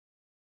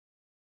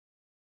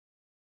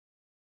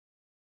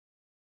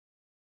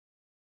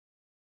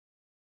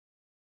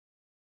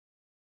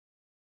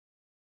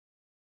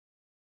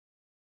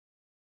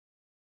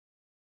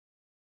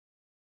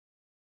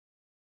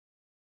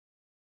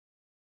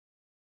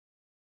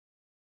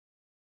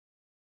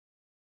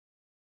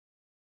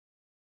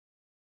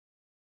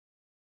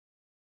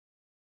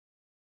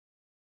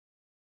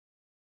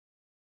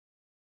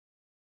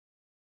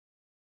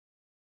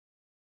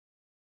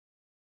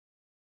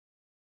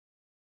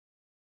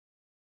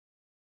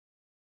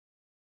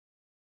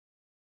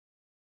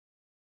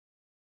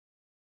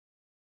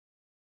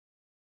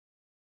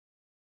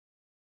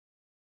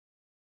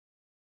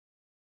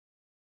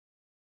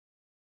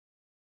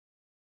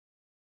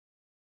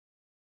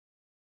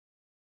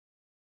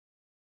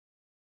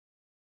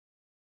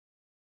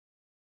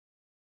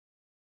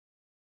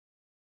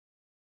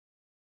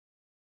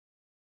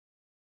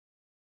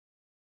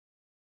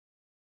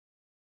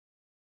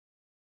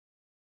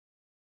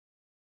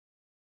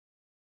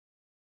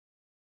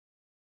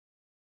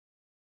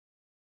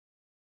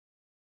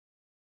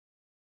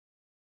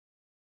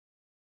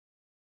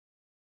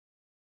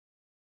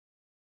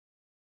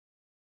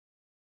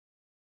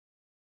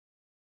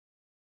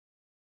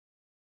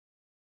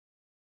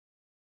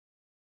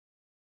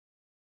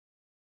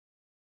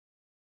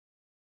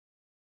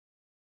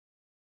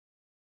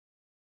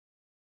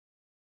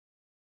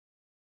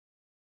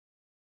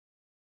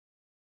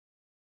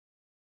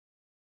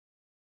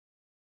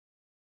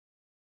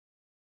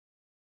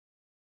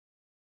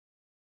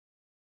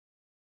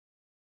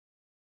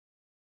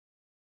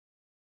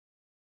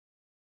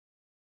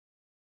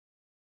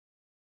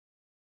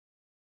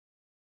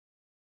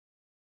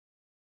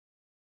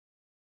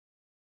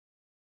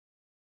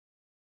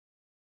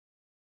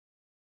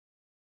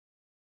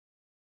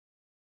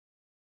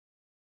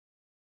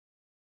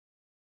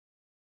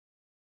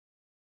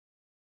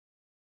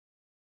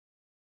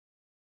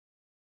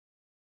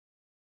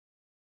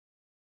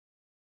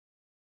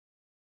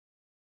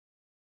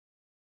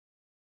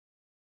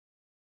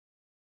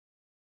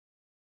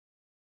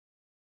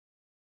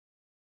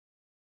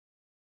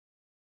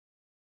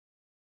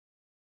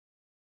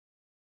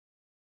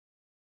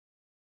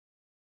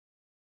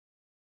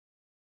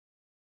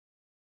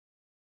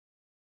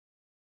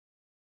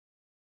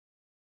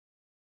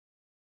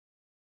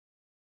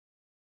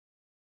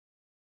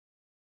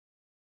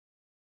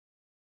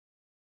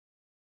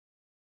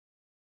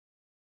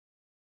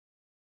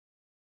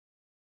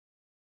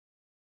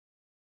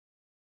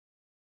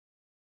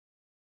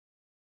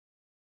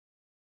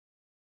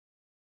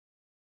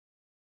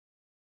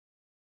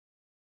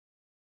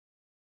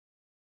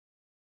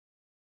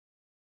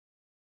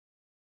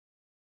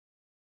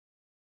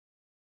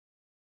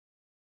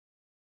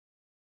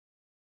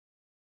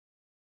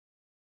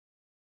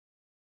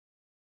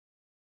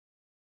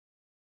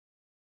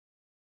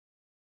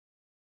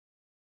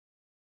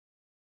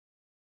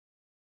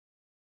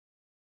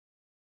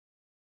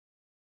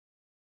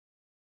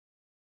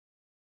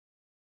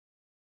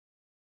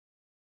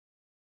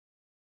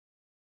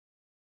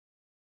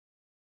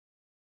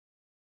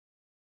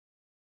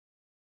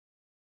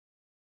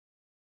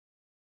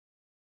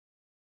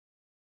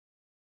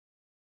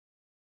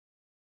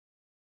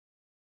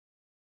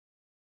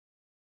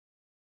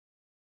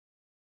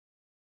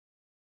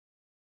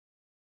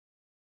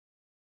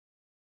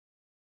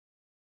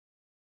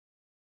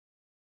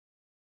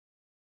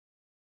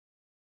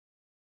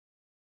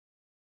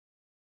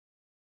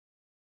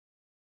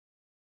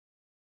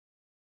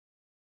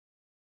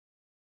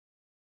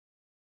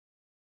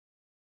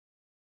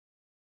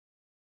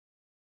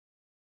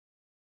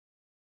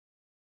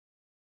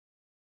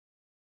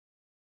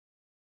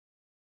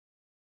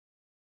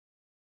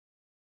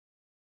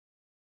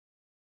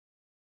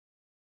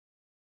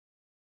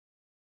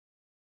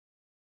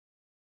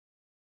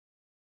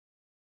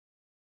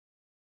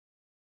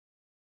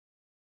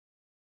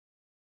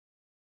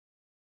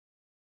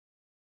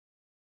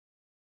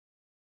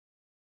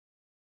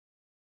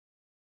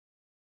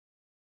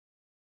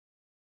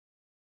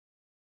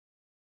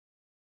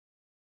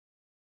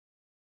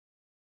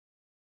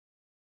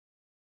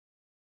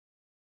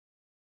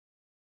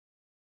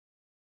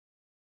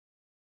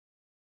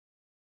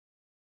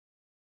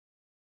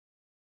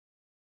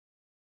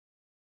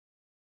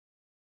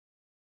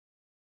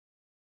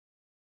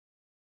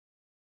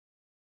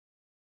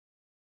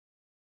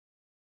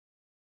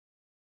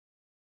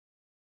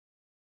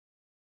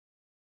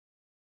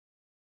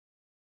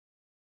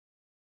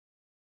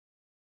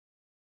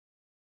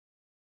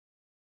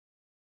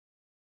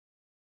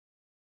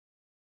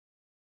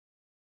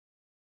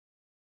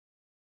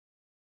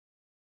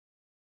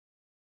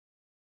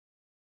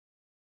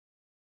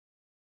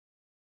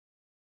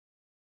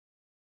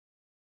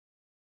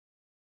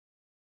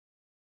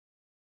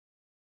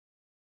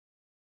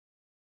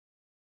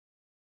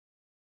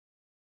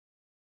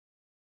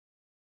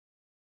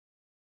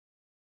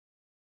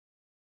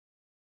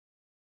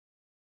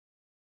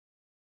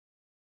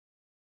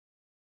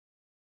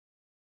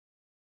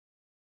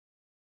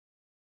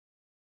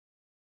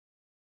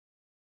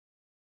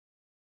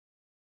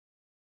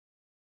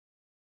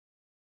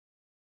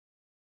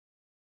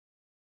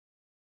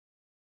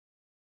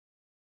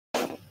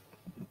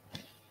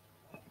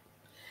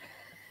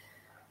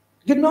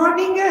Good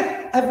morning,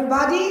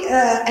 everybody,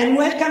 and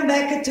welcome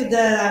back to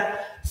the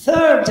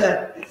third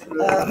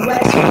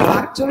Wexford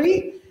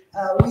Factory.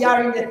 We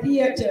are in the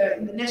theatre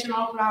in the National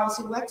Opera House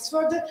in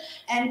Wexford,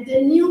 and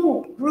the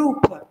new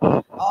group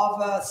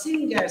of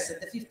singers,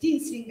 the 15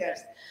 singers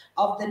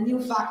of the new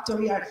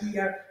factory are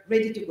here,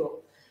 ready to go.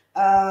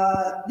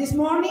 This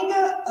morning,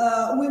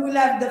 we will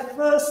have the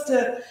first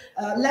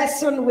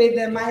lesson with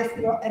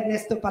Maestro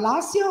Ernesto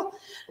Palacio,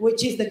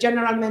 which is the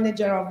general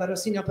manager of the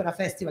Rossini Opera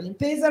Festival in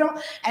Pesaro,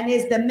 and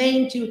is the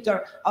main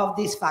tutor of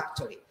this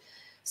factory.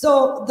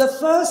 So the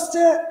first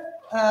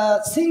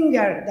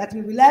singer that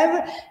we will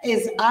have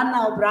is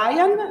Anna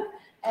O'Brien,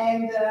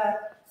 and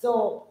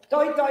so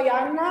toi toi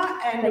Anna,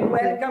 and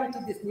welcome to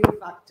this new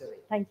factory.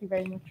 Thank you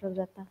very much,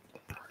 Rosetta.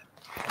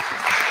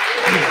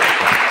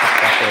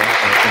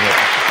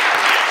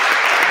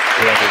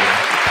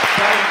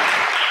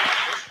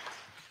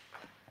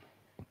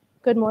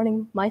 Good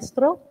morning,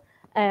 Maestro.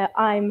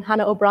 I'm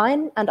Hannah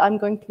O'Brien, and I'm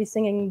going to be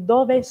singing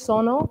Dove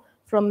Sono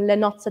from Le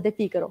Nozze di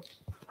Figaro.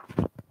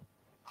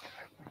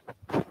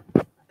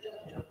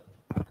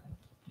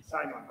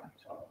 Simon.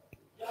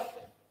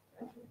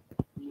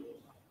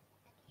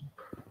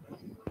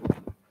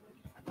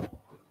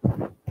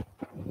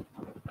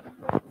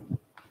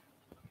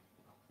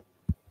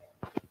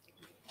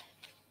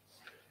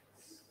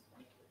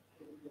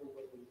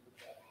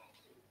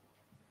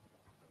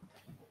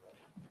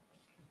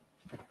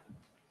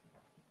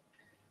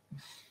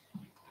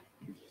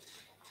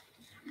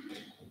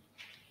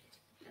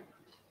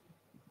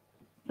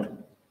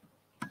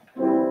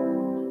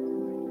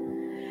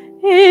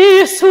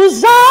 E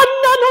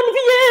Susanna non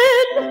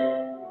viene,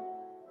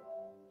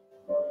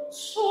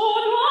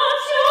 sono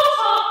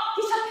ansiosa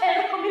di saper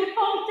come il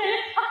ponte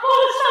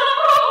accolse la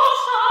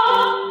proposta.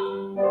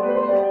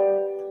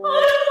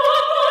 Al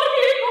quanto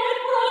arrivo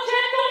il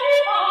progetto mi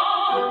fa,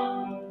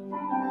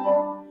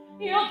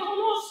 e ad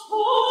uno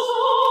sposo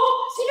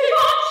si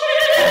rivolge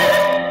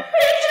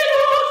e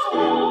geloso.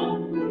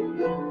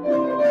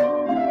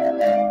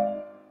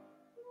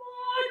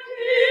 Ma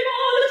che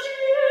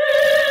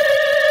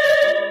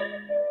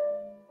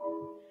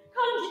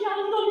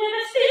cambiando i miei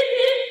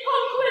vestiti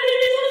con quelli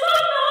di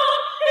Susanna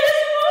e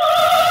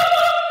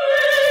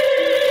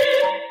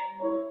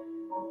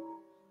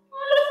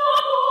al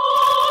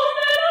favor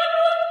della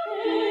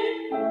notte.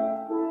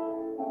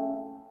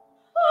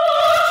 Oh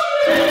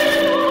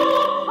cielo,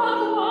 a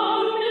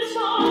qual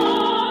messaggio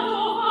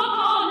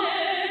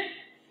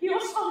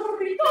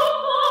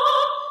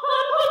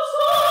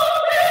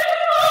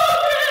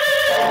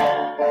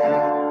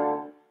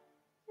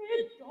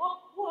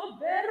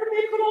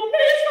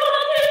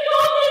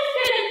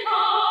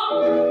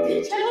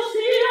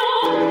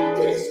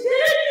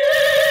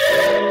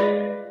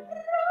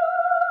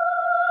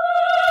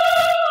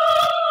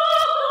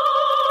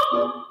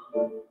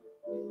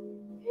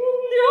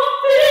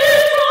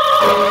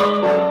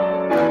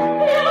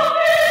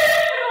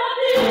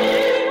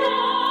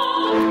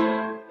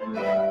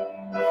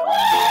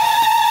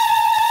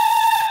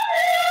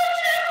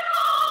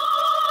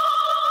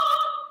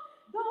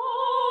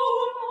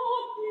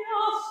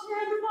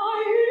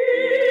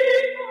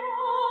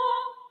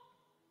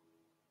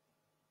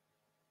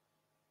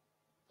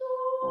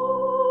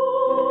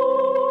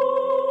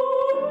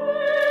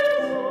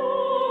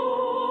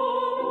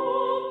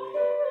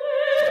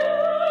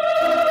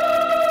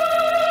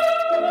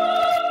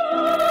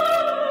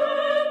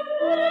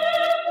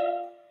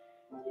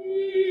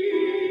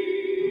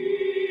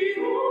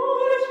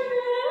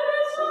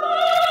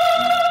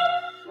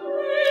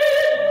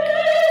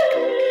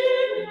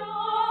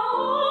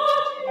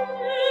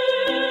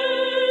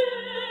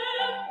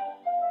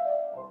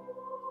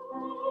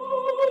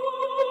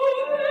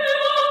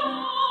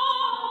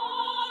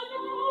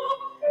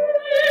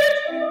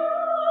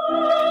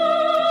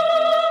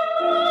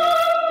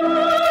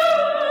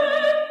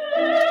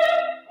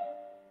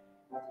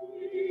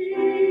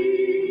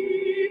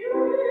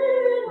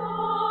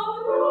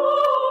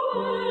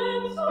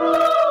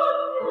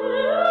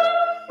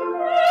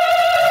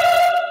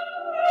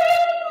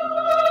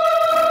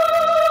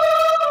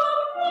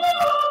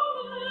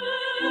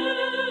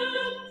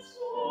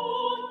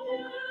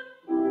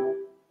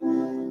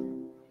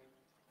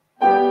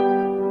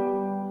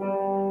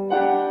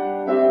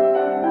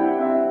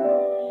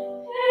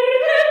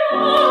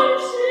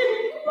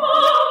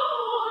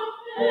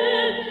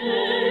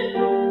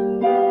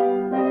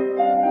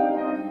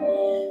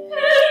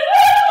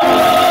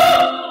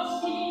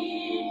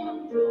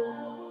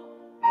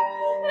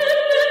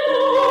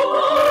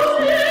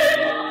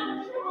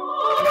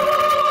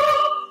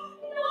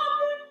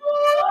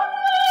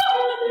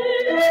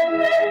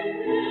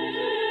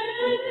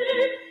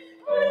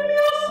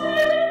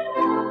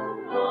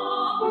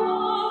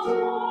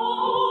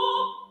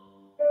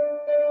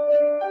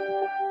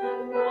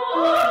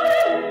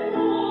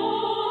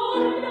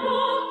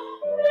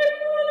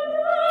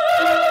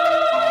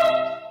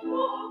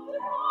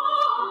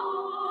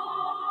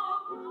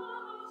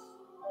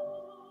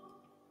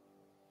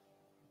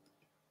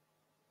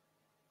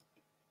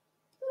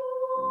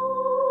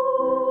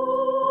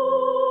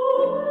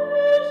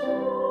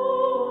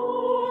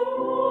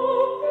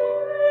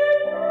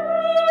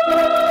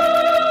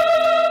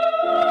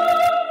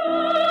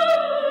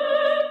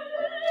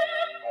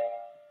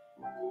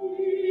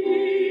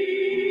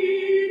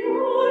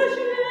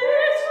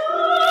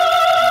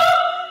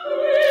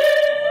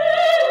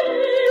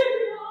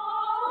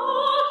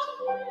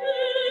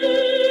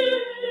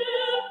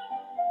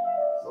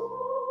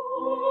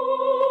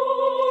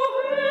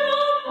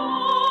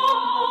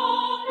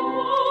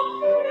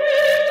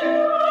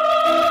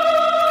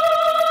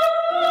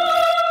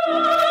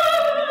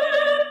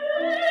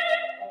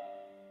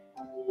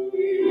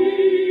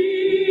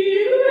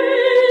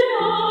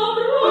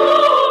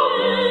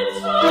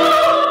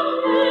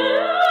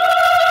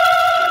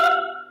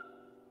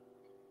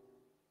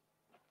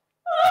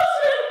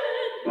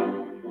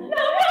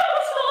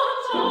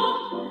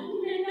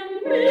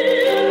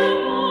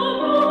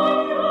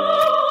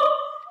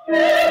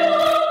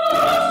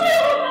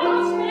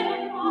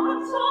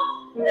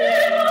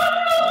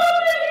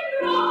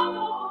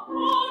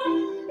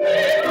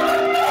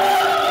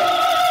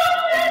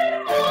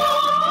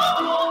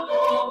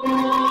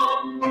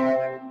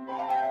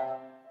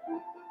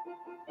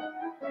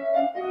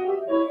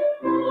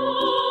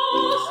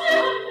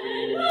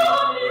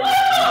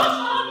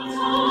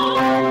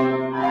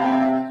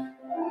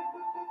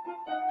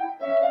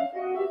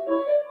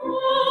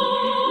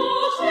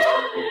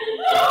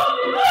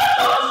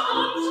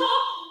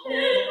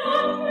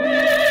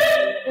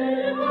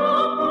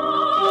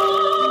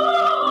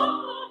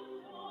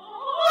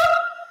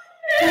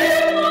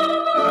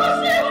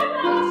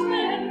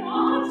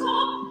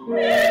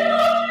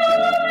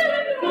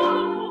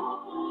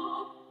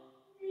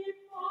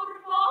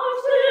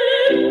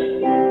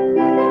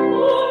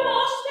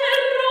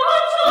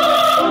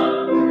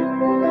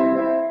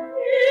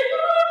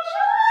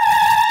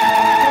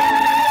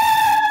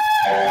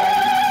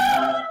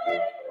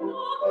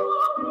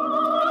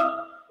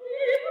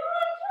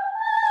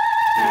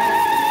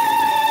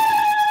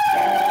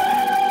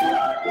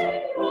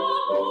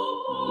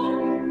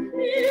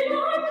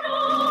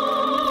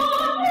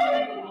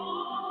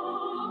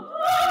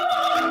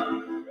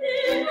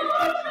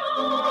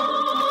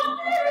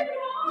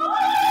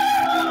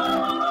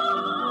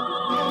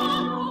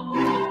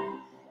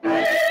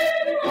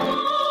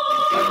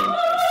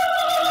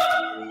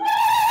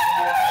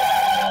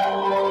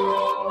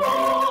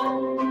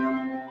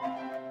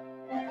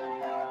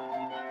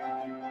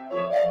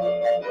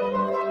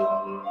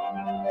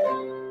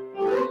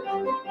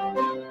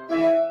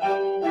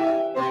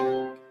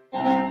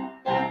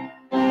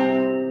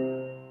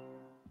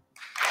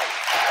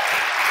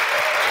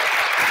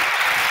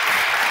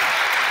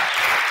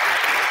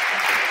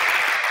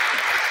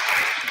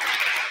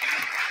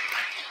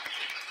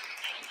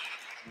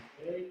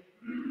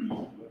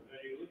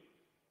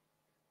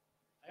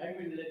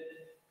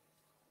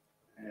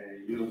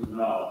You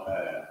know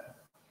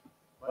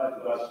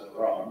what was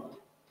wrong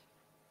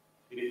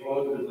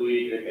before to do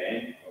it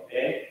again,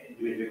 okay?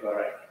 With the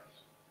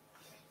corrections.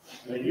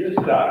 When you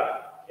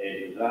start,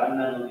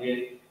 Susanna non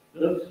viene,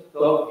 non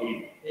stop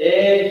in,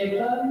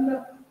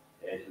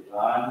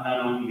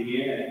 Susanna non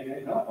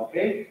viene, no?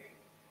 Ok?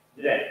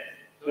 Then,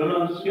 sono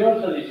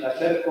ansioso di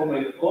sapere come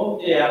il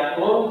Conte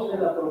accolse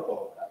la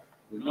proposta.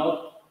 Do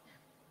not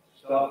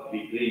stop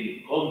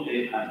between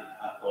Conte and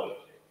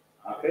accolse.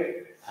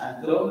 Okay?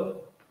 And don't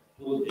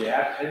put the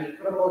accent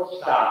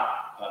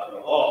proposta, la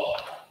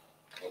proposta.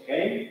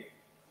 Okay?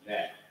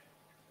 Then,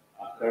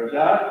 after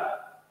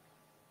that,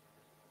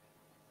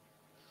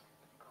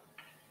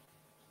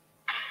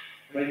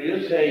 when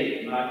you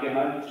say ma che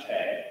mal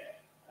c'è,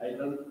 I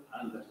don't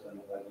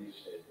understand what you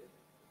said.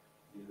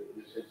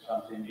 You said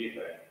something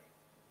different.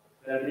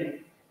 Tell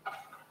me.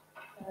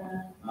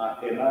 Ma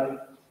che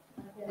mal?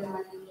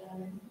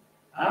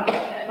 Ah?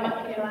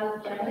 Ma che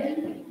mal c'è?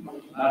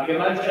 Ma che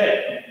mal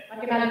c'è? Ma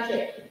che mal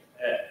c'è?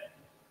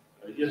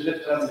 You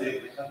said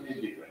something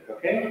different,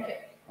 okay? Okay.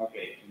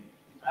 Okay.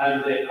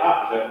 And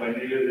after, when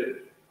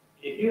you,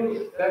 if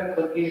you can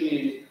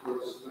continue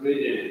to read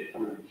it,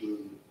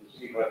 to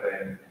see what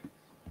I'm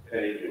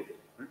telling you.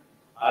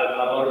 Al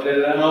favor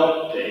della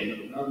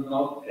notte, non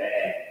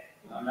notte,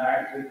 non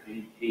accent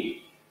in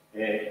T.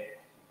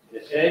 The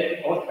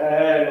same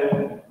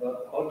hotel,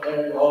 ok?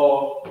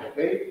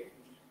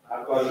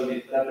 A quello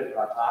di state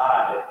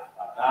fatale,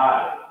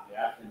 the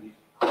accent di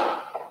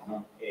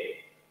non è.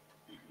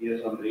 Io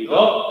sono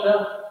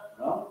ridotta,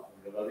 no?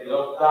 Sono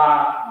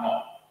ridotta,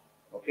 no.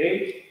 Ok?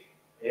 E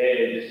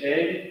the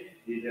same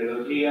di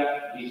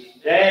teologia di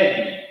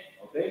stemmi,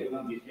 ok?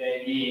 Non di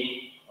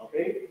stemmi,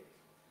 ok?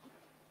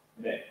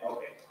 Beh,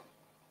 ok.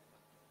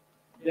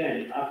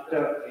 Then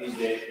after in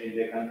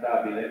the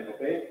cantabile,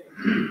 okay?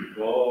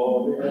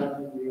 Dove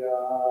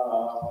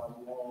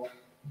andiamo?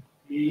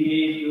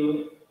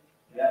 You,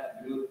 yeah,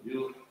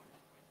 you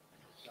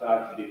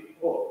start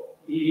before.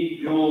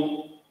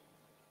 You,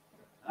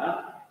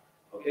 huh?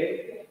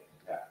 Okay?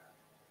 Yeah.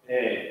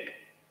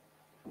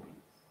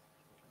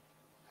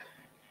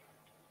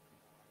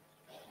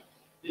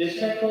 The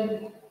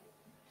second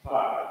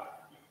part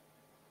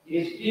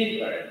is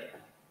different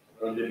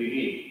from the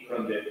beginning,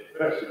 from the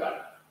first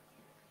one.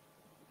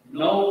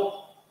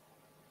 No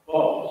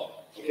pause,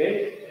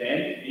 okay?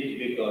 Then it's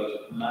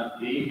because must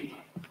be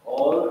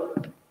all,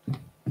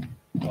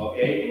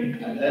 okay?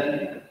 And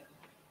then,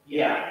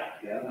 yeah.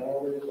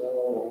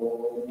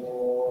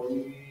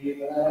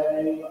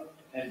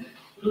 And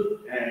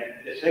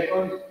the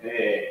second,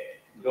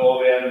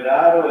 dove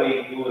andaro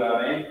in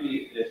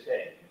duramenti is the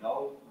same,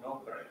 no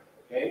break,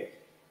 okay?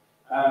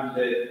 And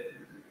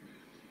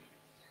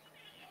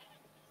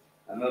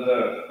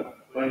another,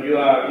 when you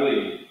are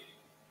doing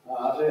a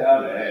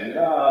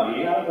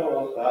mia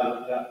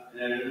salsa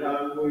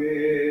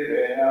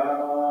nell'anguire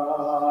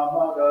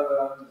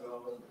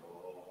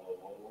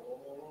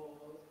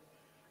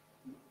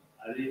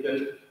a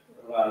little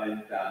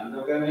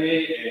rallentando che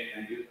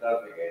and you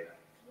start again.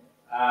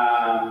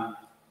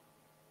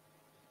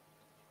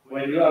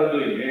 When you are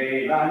doing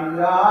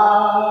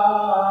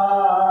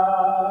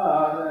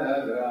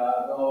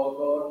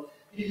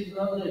this is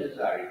not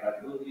necessary,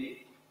 but would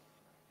be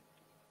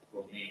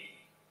for me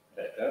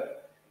better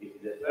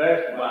if the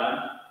first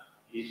one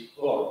is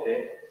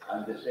forte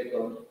and the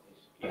second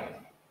is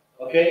piano.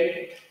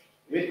 Okay?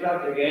 We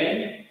start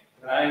again,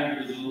 trying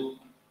to do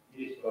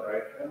this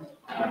correction,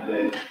 and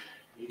then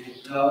if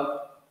it's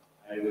not,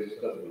 I will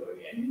stop you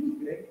again.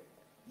 Okay?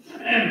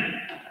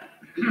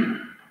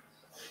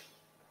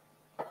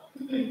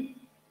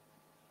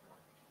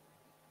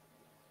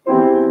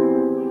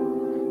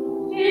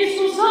 E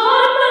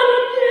Susanna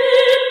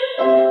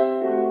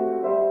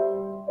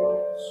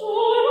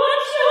sono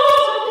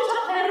ansiosa di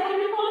sapere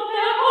come il Conte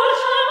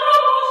accolse la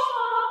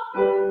proposta.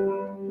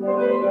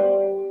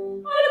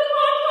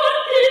 Alquanto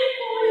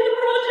antico il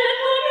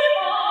progetto mi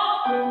fa.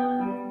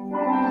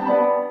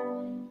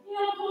 E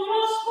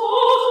ancora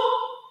sposo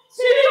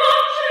si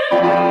rivolge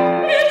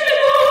e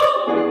geloso.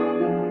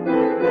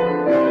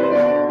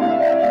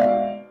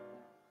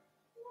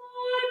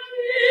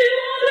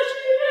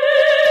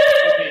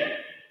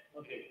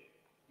 Okay.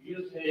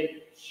 You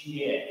say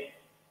CE.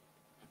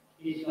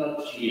 It's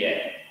not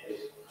CE,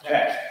 it's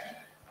CE.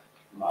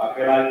 Ma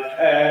che la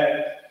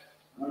CE,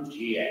 non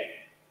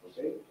CE.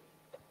 Okay?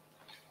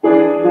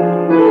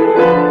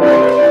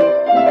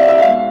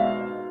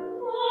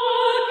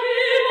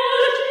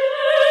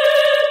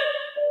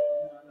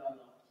 No.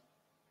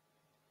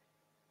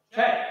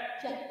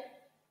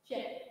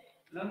 CE.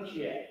 Non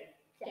CE.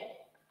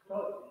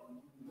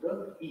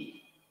 Don't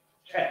E.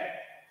 CE.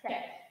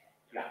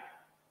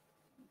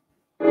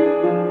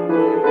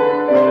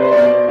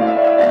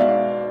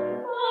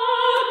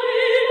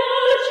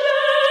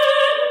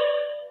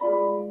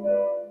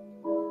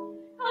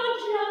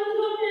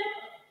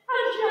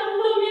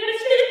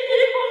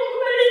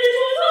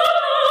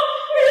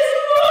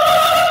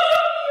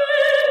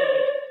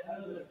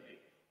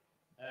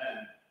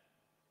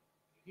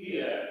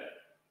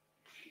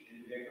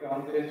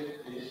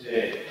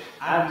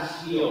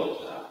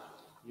 ansiosa.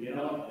 You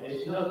know,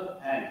 it's not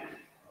angry.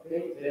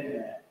 Okay,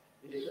 then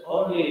it's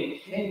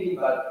only changing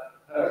but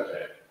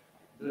perfect.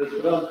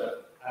 Don't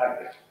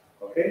argue.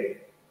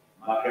 Okay?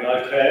 Ma che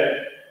non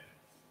c'è?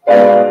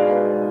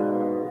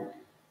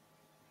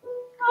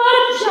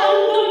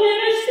 Cangiando i miei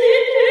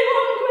vestiti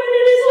con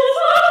quelli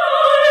Susana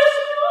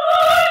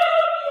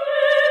e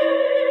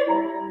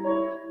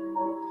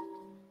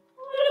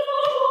al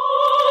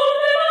favor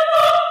della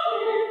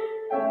notte,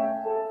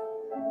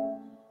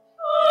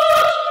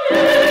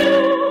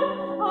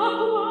 a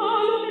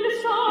quale il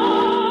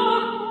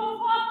sacco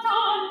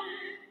fatale,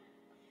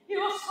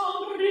 io son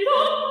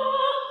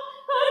ridotta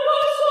al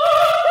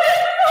consorte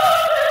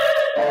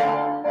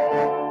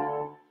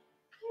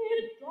che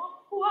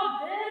dopo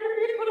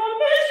avermi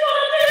promesso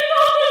la mia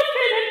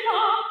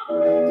fedeltà,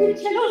 di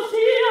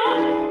gelosia,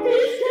 di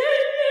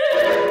sdegno,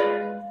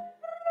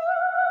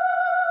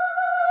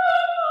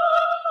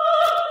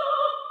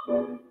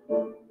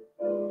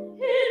 e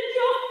di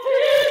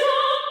offesa,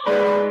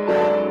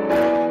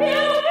 e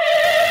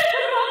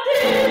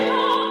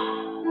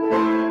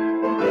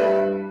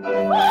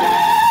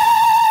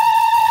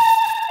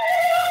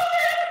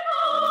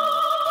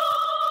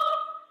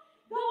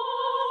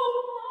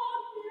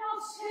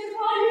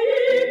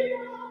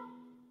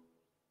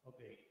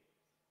Okay.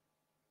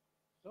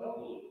 So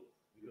good,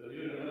 because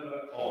you remember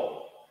all.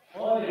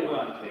 Only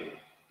one thing.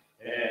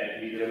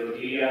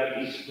 Ideologia,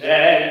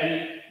 disdegni,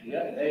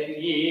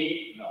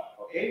 no,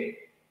 okay?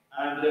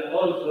 And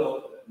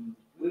also,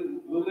 we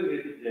will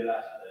read the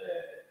last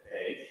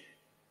page.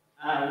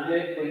 And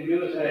then when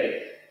you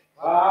say,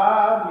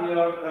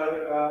 your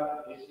carga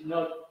is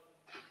not,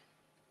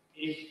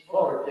 is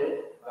forte,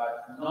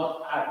 but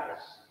not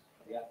aggressive.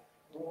 Yeah?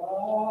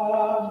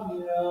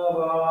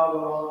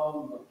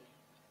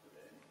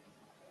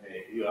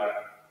 You are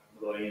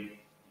going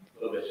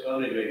to the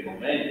soli dei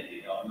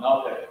momenti, no?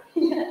 Not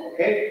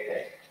ok?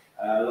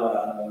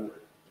 Allora,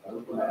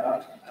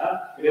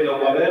 credo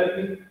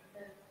quaderni.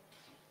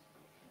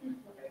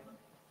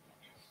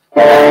 e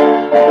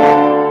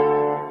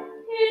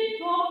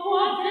dopo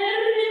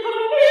avermi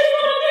promesso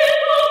la mia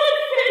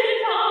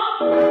fedeltà,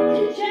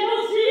 di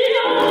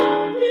gelosia,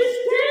 di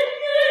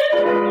sdegno,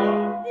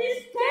 di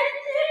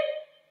sdegni,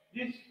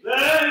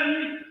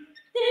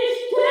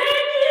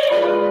 Disdegni.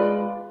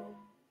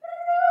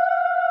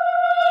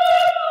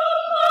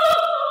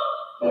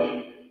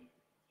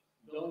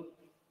 Don't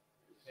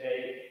say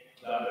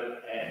double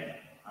M,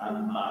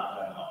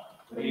 amata, no.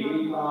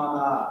 Prima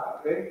amata,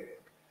 okay?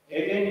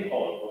 Again,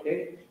 all, okay?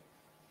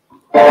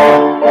 e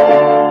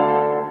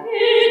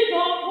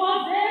dopo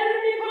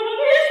avermi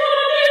promesso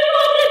la mia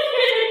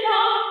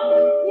fedeltà,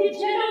 di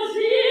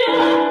gelosia,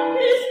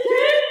 di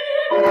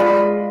sdegno,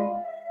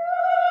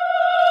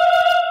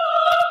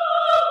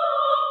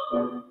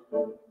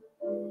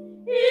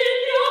 e di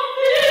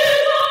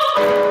offesa,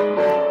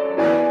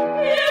 e di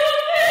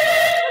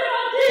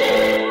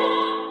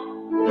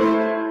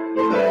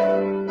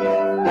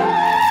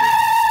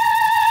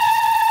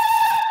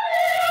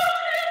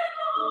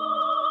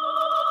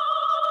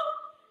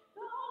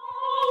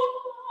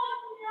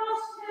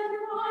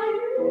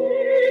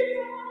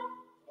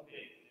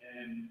Okay,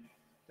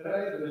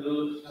 try to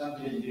do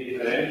something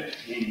different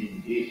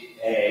in this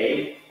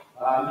A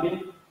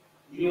family.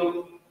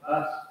 You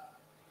must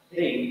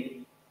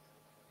think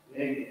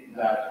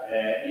that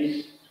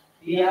is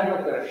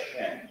piano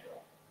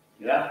crescendo.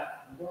 Yeah?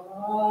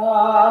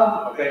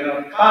 Okay,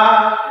 no,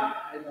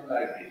 I don't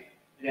like this.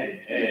 Then,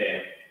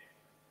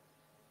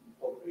 un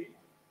po' prima.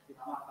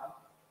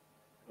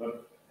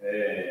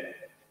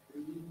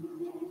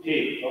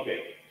 Sì, ok. Okay.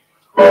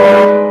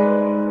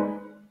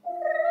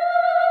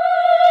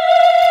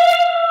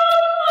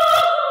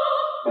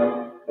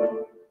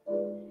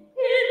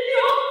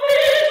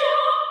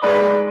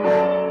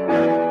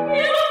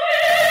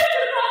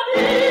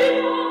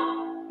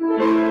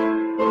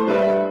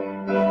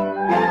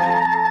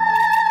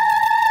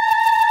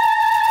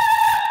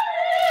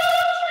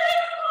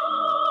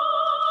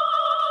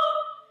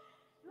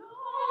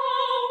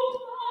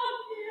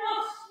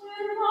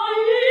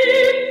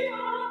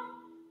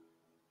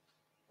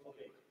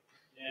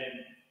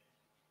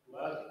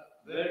 Was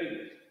very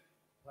good.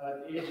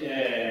 But it's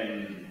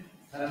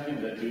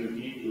something that you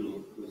need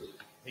to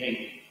think.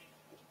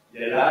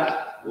 The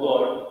last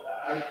words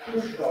are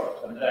too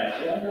short sometimes.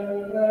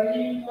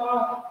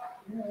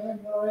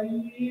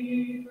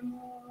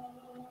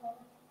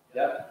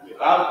 Yeah,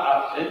 without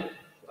accent,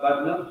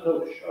 but not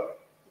so short.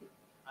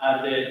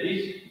 And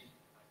this,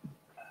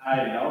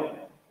 I know,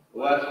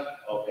 was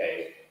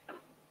okay.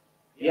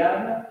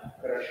 Piano,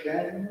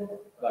 crescendo,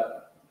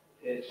 but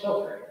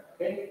soffering,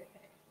 okay?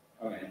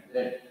 Okay,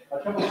 then,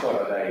 facciamo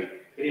ancora dai,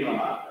 prima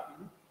marca.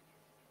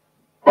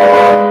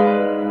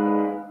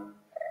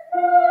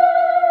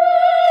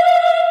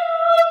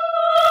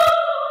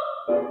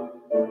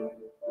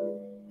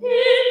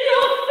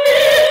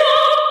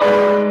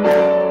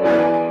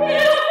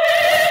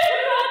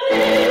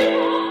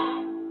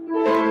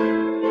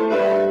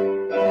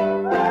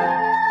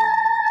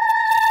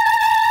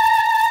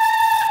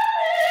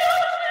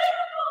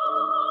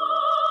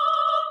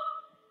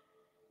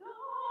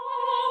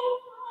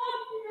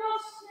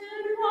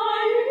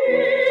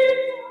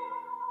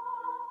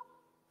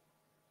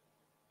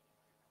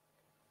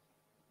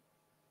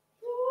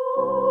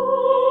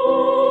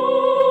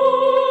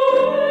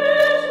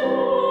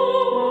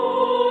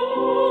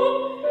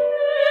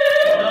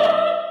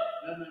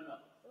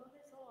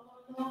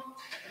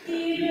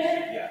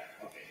 Yeah,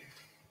 okay.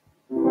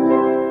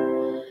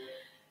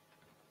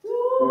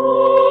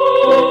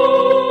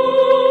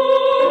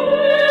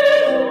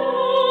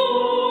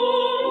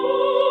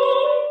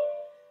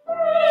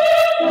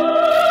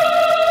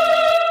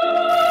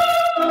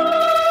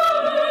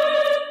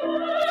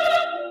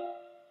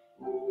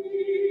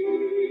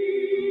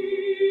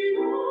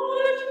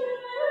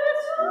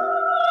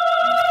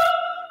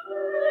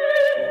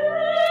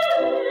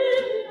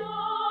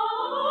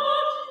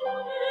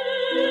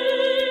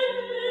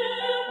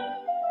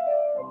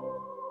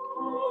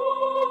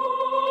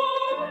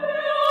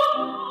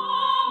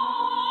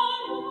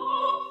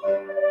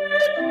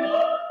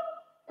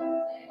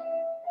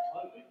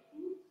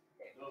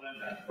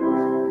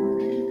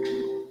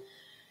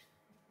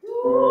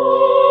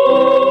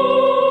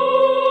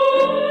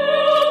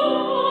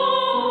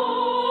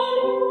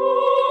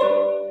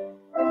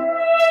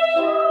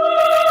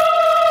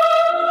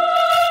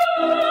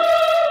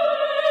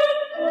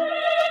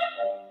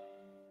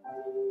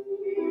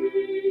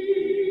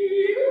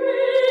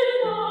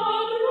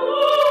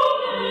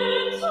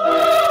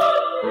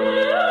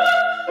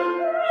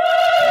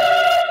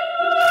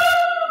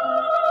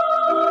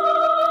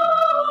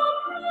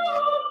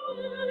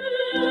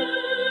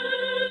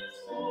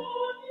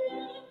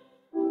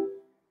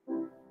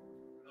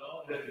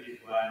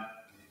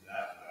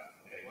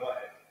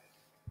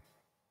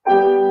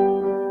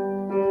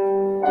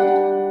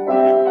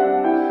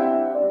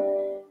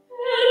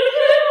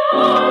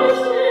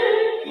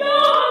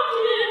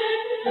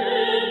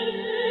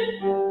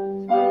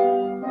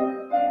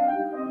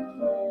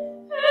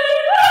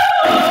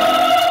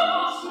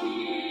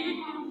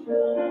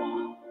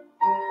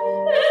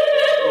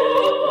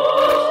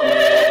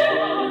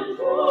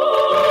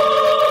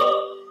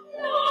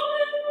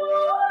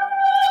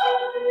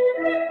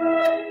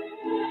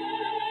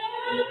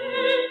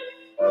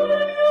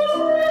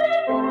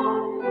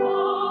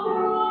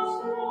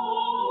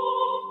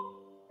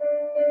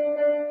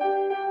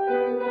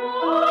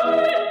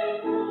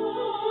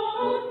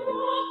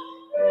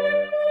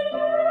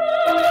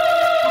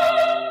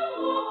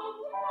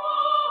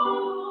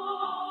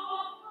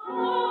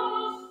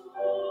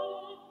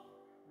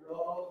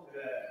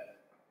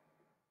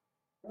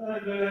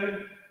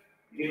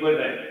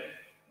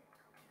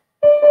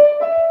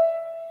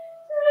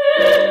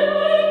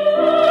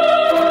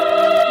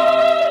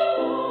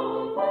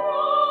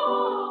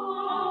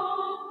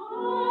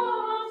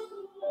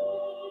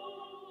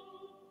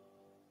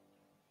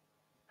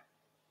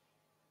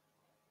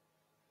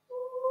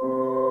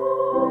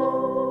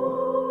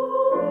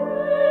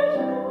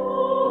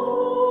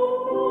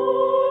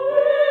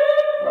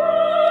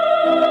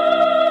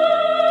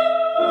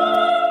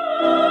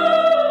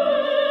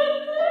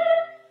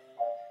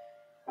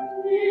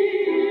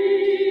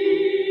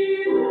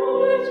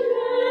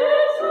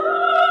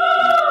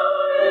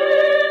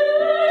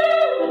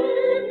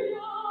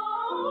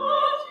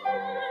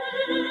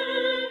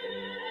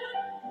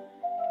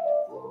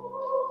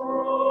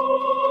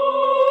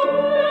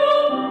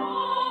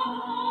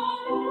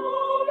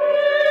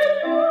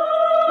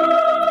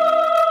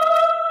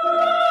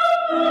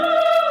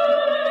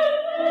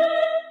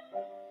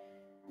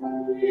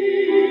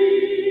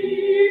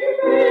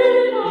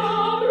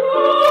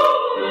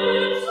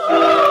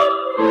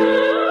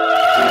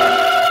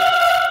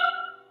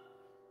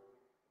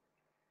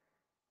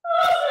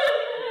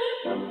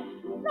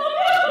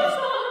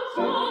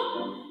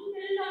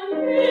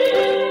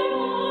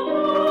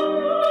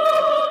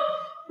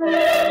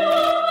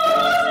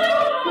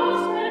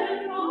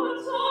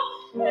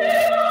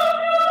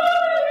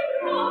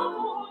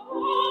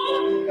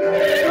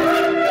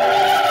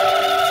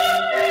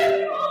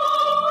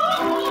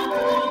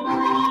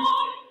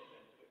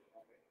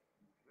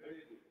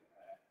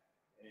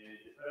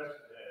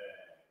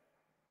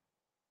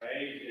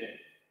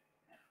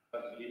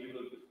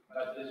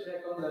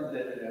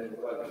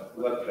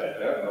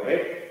 Better,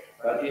 okay?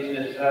 But it's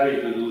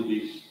necessary to do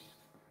this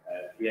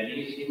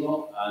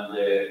pianissimo and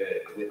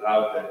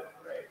without a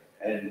break.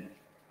 And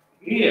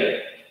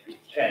here it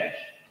changed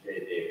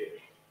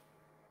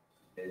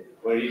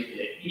where is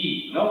the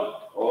E, no?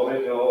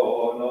 Dove,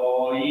 so,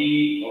 no,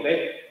 E, okay?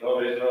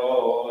 Dove,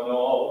 so,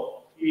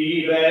 no,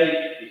 E, very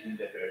is in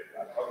the first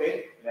one,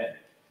 okay? Then,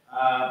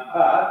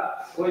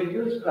 but when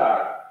you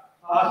start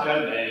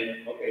other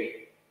name,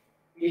 okay,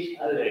 it's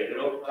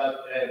allegro,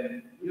 but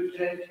you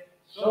change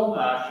so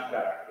much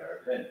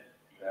character. Then,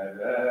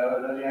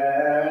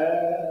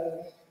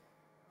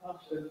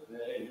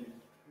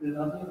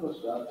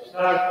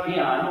 start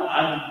piano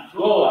and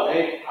go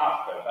ahead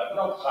after, but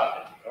not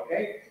suddenly,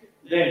 okay?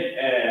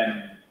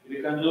 Then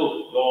you can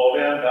do dove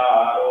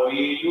andare,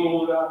 I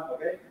dura,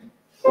 okay?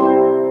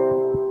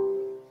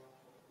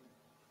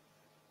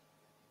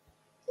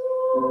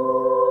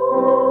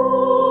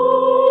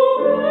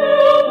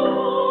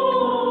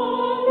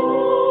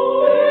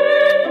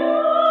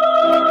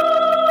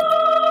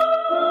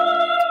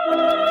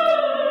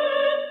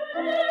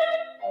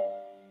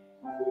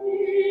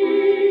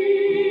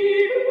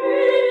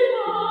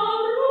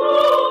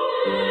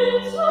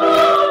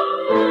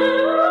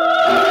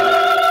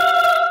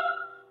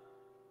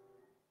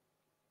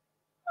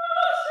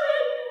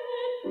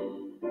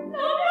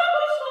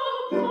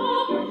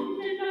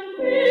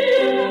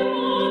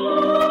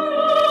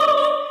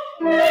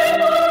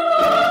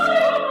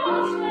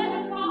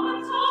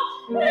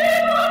 Don't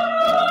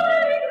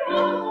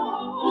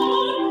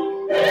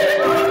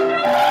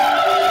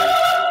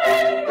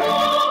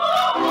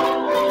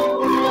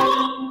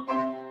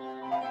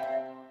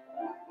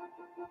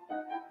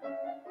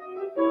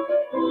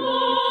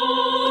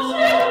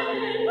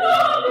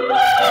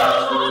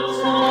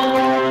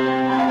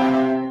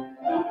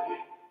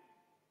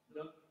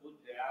put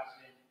the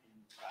accent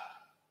in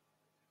front.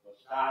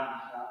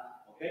 Costanza,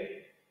 okay?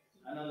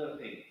 Another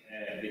thing,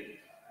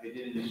 I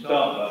didn't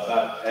stop,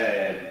 but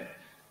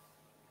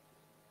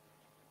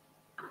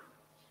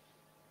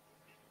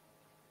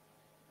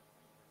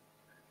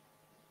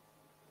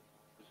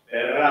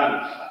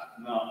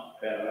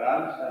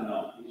Speranza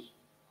no, it's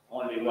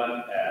only one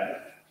R,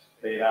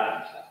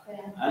 Speranza.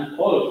 And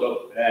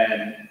also,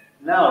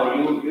 now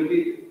you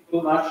did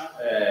too much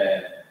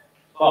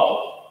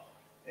pop.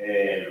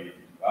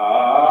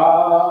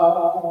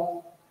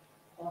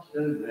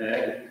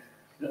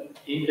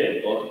 In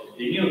tempo,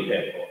 the new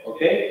tempo,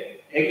 okay?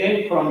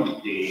 Again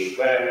from the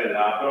where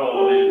la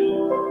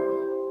prole.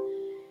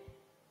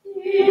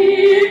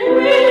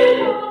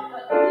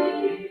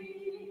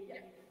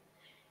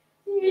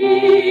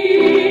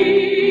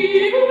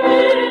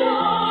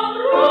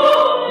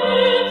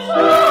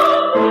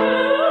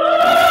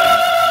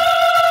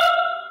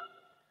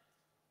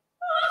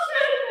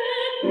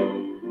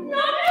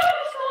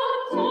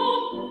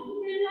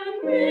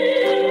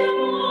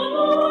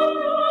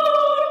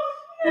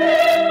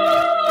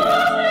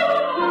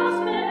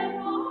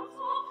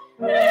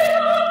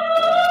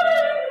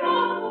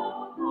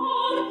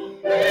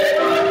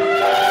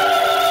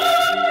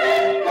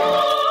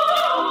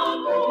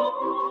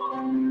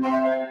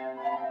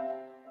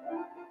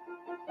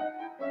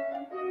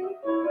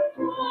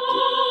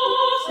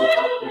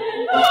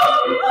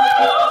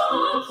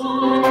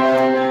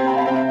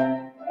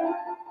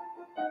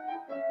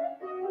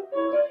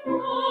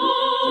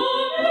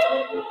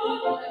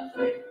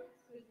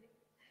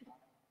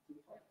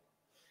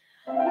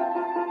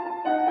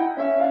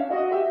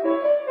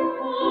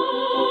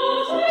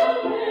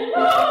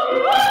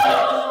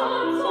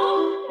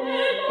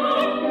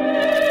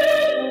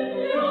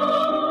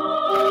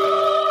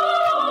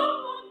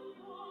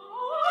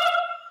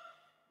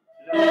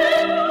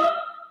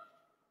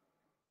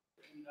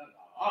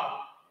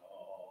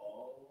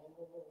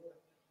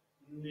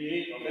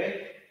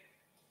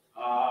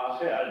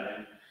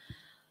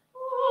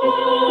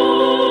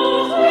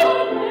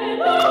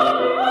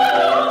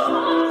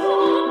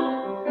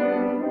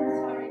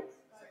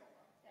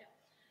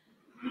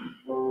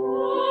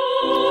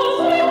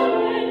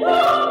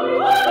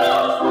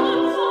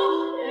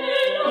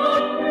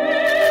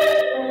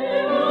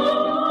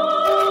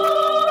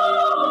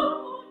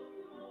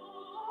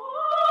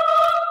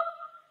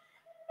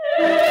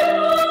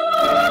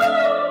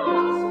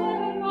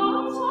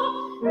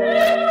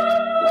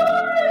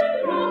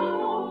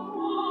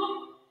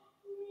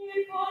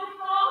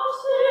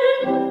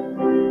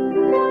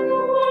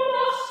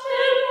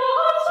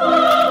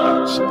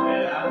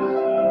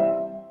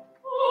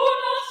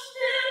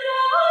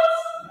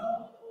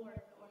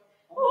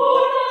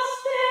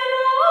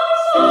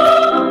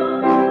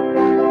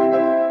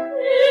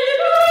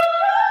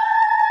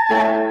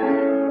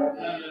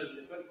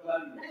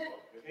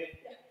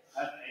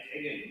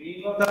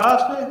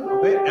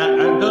 Okay,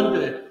 and don't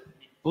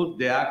put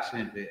the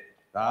accent.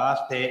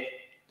 Taste,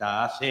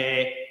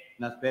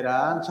 una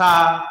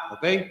speranza.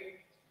 Okay,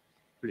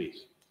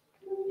 please.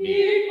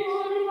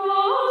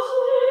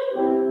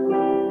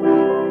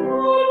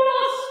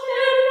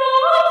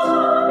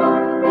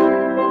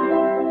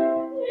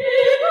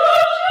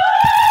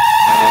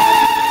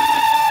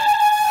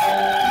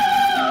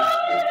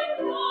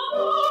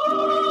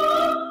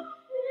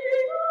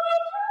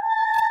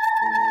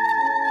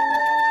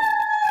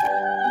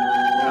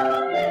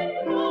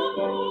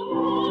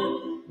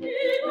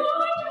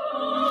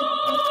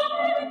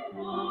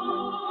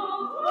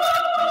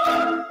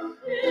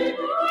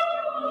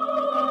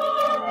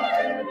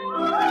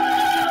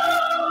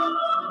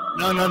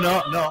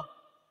 No.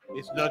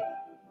 It's not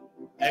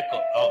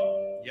echo.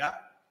 Oh, yeah.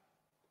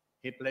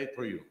 He played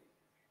for you.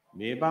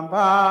 Me bam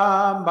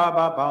bam ba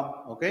ba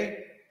bam.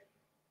 Okay.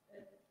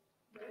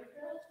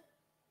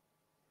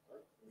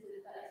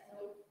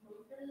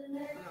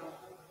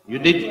 You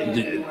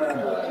did.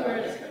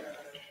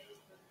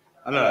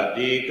 Allora,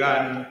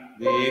 dikan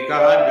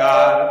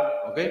gar.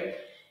 Okay.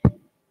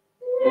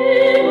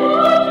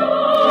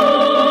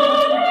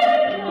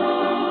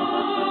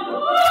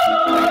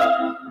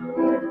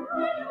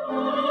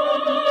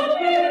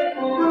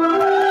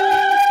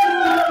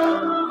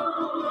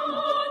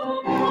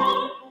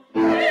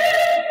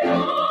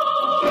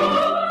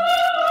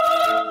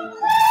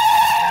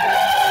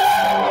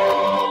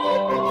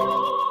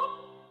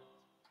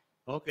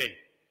 Okay,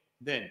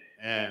 then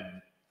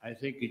I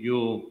think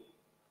you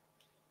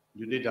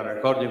did a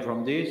recording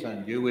from this,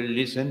 and you will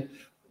listen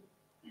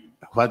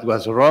what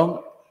was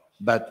wrong,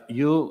 but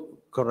you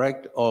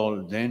correct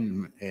all.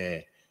 Then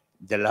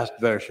the last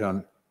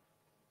version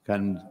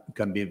can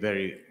be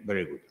very,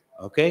 very good.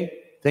 Okay,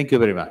 thank you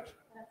very much.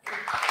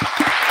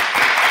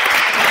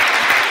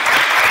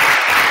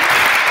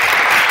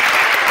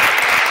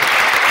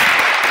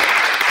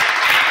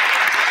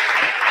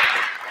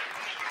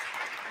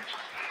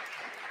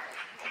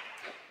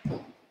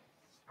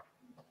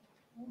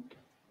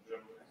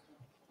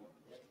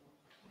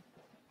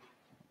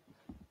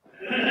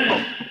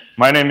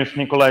 My name is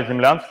Nikolai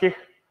Zemlyanskih.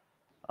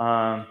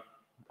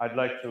 I'd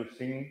like to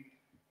sing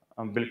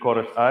Bel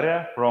chorus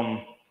aria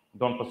from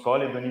Don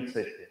Pasquale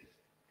Donizetti.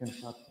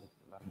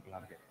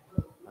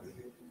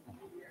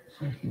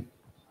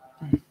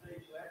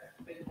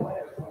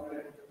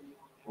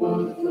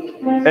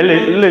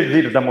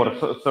 Elezir d'amore.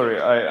 Sorry,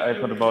 I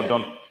thought about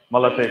Don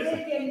Malatesta.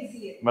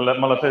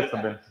 Malatesta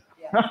Ben.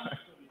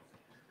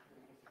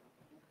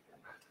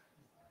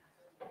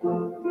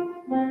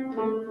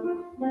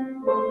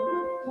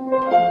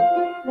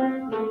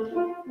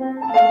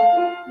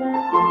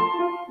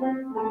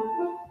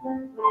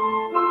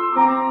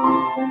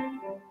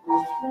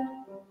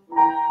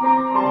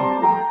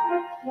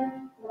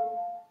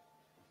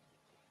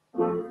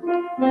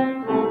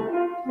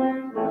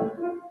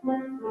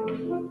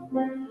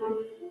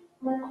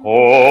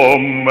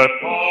 Come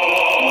pari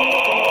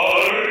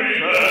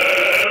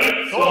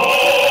vezzoso,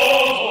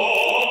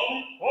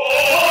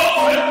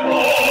 ose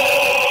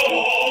poco,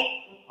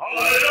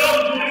 alla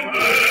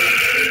primera,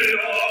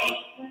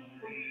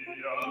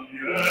 mia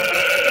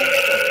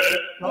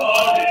diretta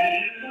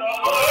dilla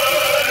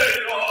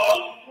vera,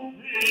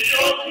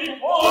 io ti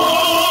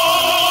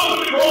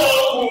porgo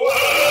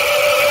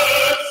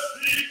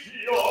questi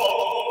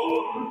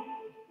fior,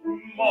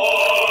 ma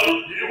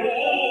io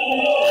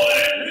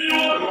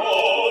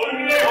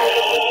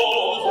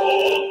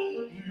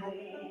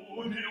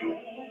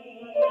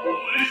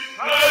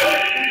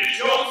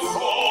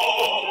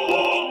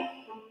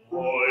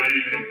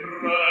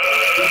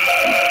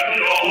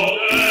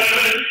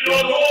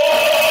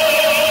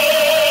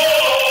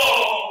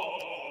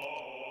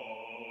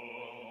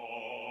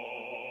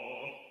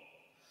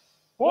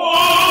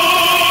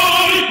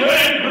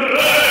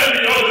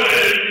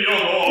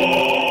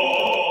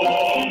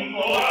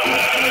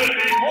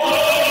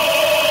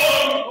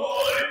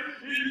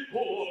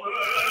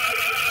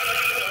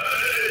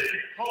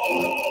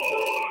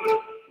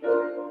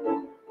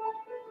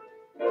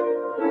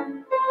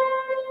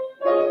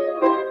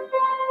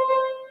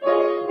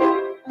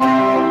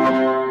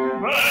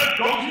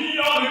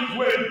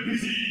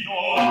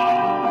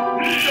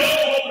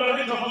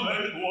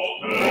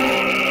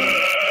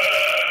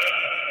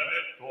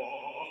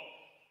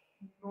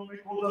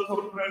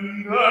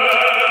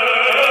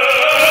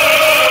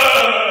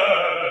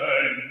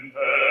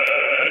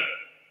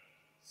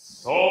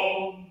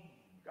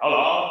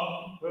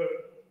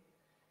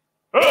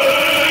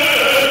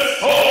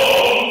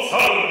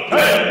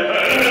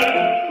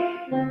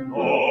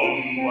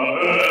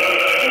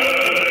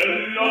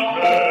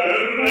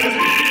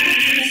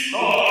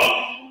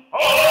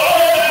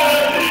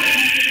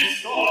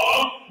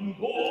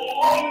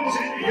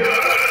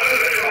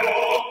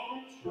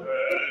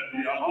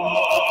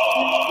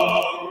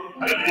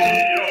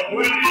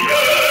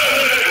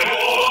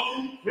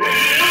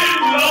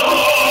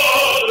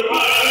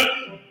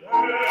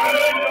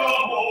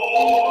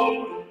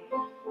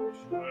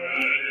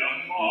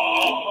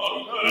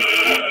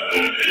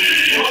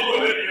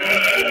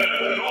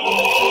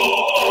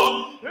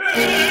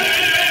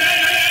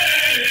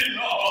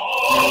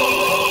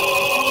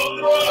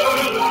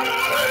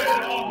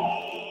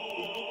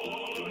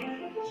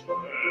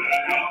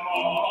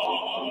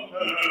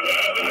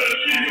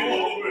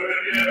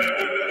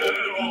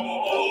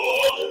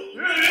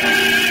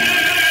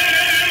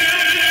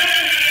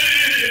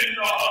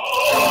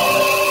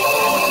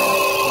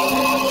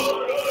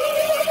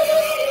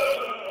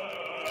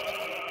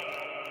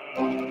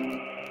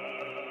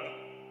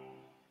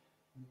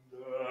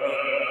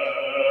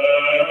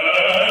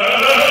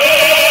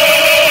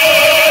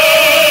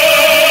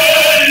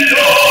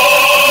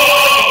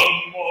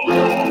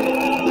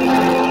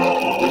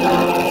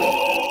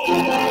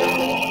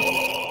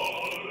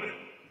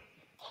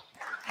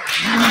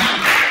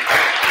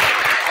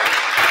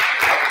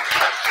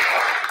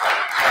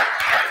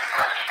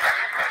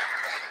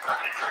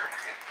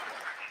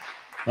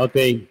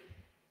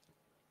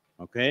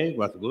Okay,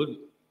 was good,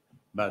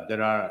 but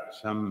there are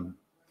some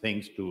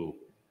things to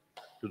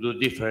do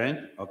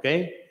different,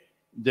 okay?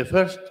 The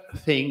first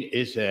thing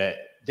is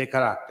the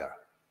character.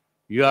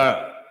 You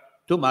are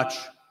too much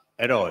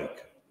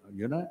heroic,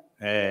 you know,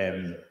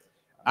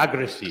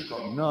 aggressive.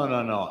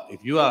 No.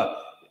 If you are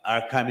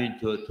coming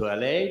to a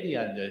lady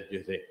and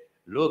you say,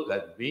 look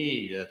at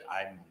me,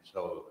 I'm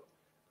so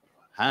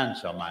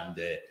handsome and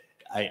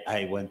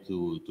I want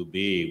to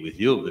be with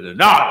you. But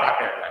no,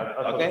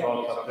 okay?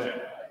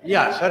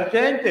 Yeah,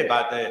 sergente,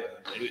 but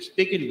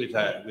speaking with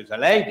a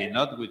lady,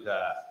 not with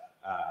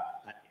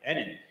an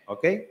enemy,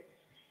 okay?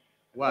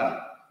 One.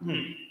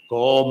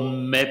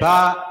 Come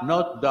va,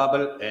 not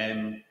double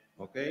M,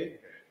 okay?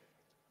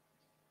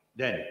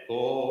 Then,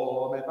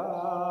 come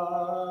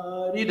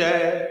va,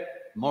 ride,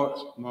 more,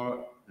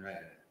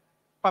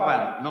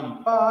 papa,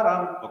 non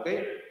param,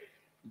 okay?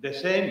 The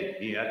same,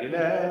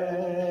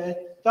 here,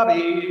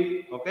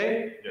 tabi,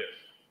 okay? Yes.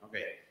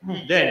 Okay.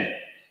 Then,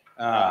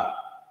 not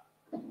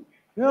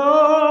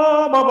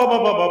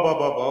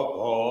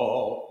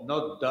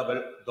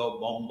double, do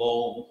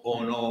bonbon, oh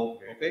no,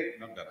 okay?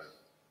 Not double.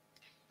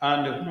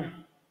 And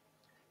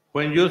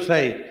when you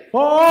say,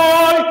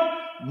 boy,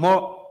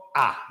 more,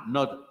 A,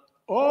 not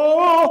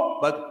O,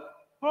 but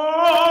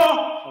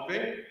A.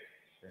 Okay?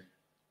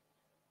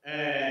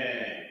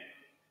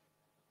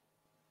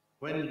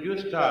 When you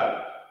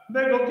start,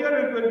 vengo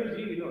chiaro in quel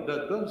vicino,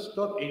 don't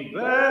stop in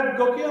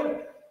vengo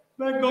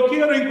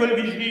chiaro in quel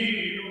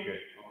vicino.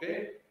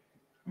 Okay?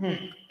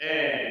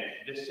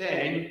 The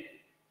same,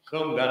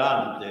 son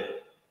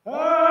galante.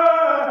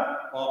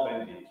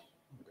 Open this.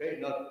 Okay,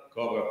 not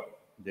cover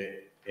the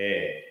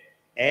E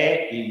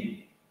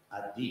in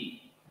a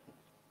D.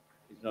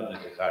 It's not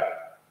necessary.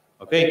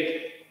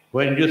 Okay?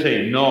 When you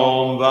say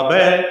non va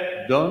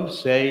bene, don't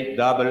say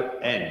double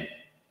N.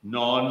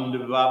 Non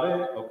va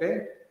bene,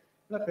 okay?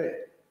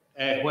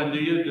 When do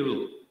you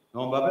do?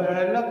 Non va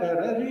bene la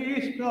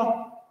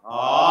terrorista,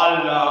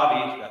 alla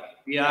vista,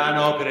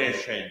 piano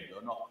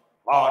crescendo, no?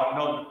 Or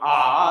non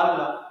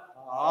alla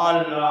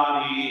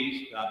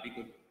vista,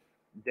 because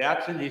the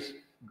accent is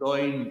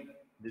going,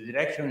 the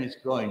direction is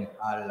going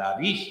alla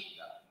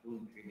vista.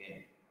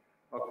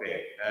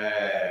 Okay.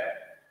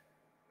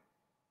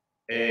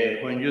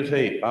 When you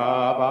say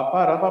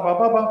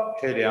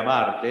c'è di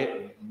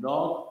amarte,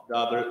 not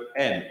double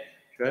M.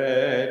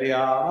 C'è di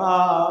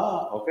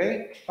amare,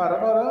 okay?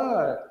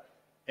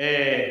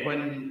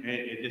 When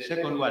the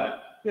second one,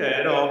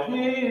 quiero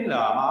fin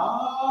la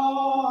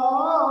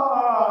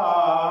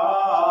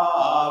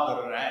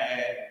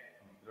madre.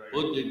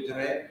 Put the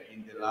tre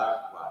in the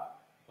last one,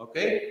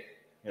 okay?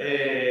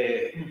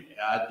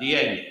 At the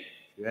end,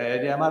 c'è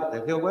di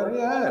amarte, Dio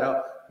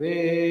guerriero.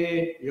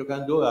 You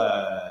can do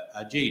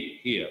a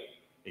G here,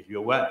 if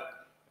you want.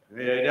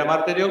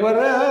 Llamarte Dio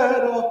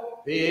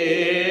Guerrero,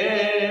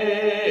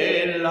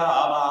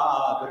 la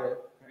madre.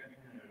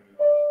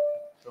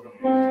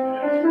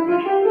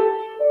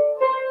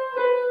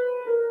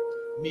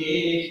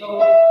 Mi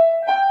so.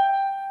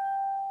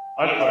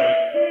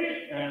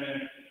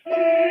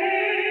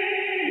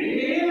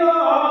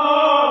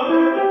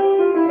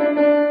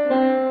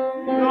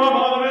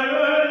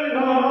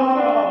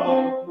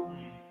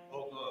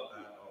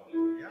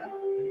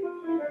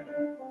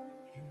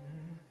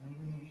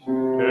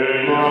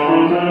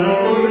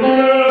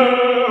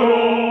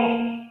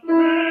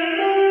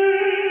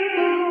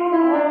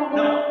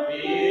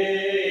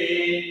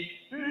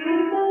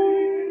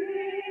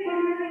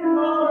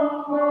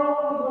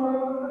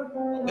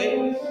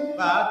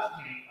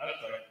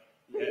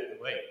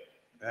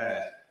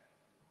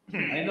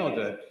 I know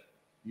that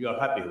you are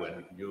happy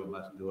when you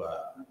must do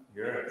a,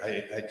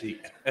 I think,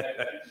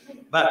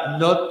 but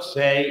not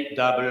say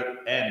double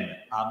M,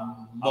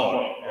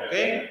 amor,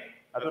 okay?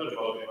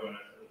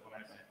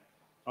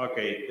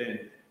 Okay,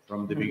 then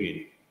from the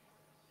beginning.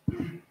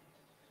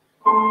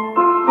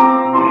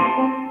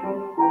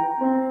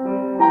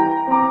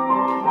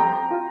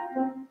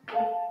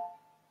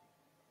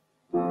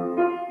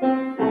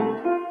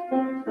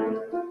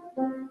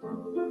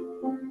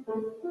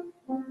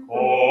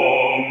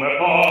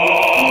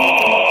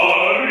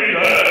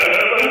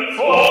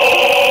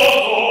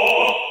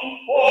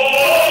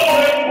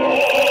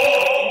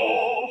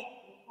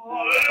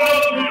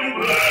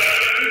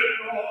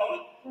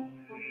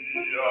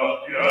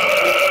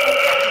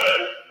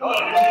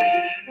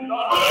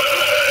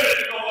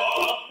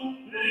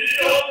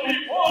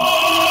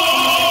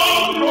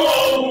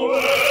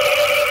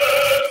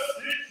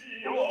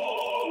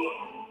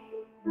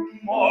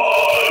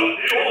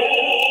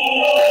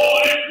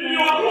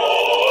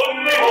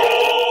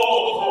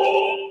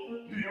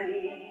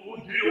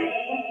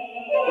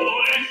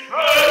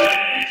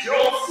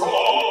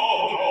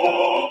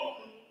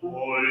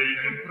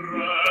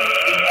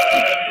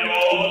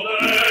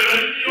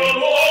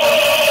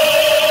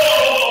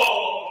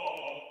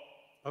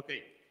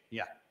 Okay,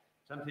 yeah,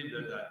 something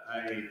that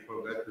I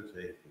forgot to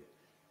say,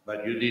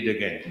 but you did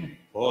again.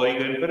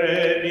 Oiga el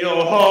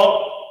premio,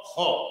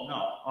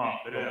 no,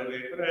 pero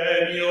el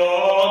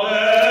premio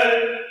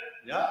del,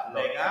 yeah,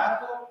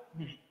 legato,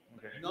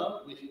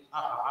 not with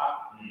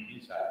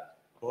inside.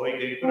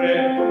 Oiga el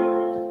premio,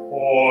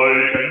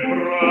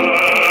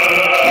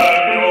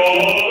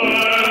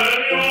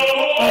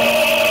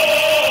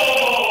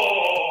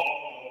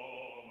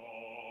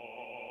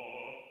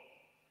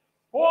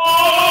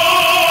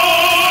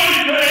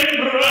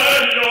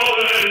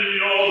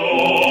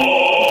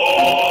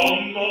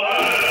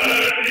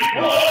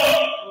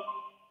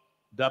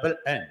 double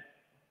N.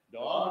 Do,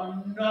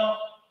 no,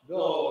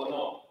 do,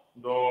 no.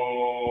 Do,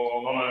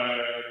 no me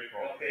dijo.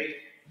 Okay.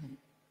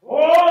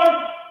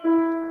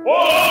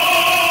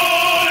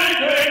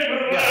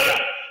 Yeah.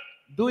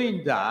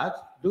 Doing that,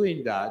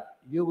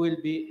 you will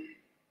be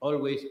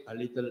always a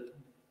little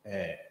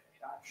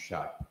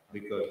sharp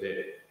because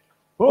the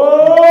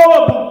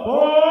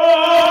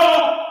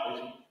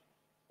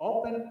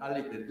open a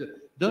little.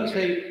 Don't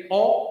say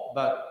O,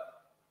 but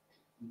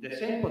the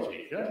same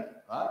position,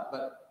 right?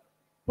 But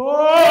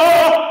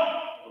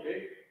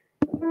okay.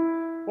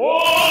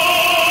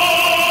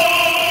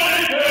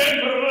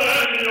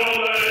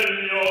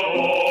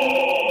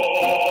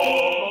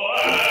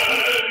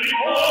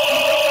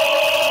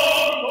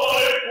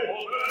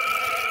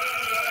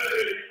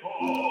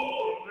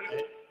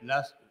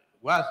 Last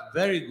was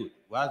very good.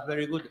 Was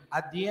very good.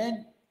 At the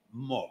end,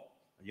 more.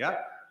 Yeah.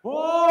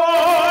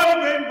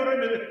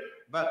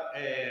 But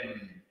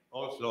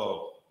also,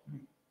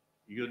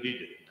 you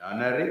did it.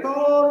 And I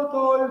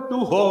ricordo il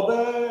tuo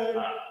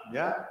bel.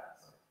 Yeah.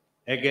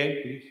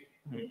 Again, please.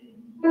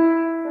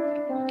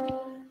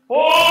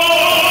 No,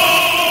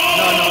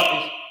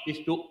 it's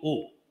to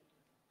U.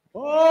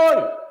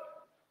 Poi.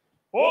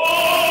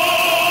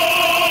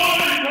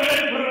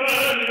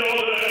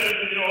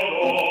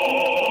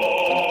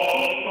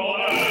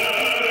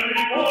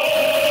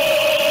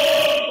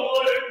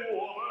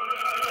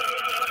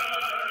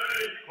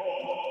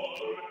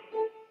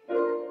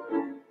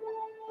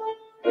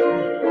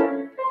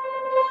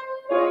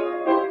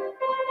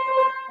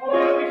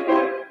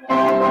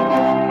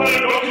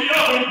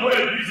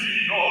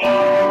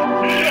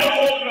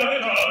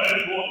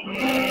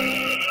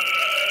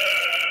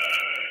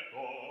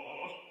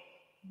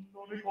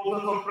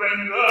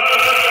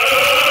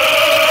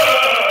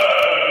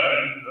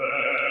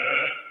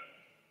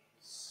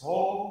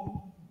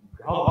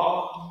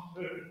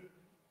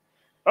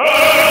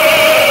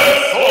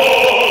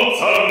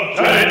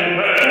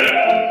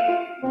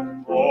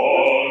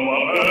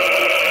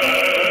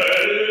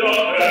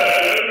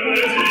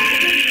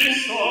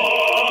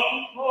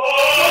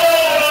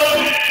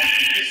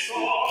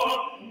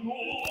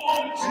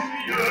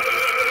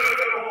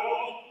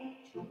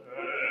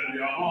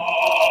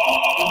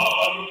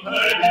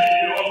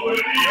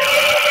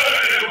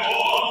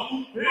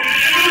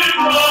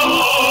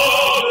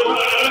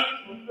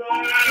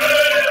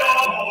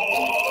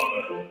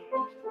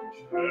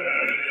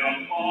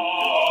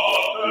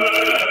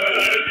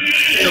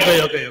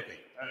 Okay.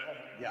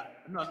 Yeah.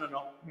 No.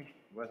 It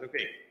was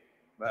okay.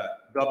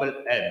 But double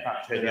M.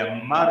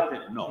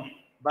 No.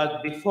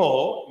 But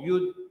before,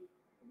 you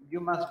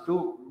must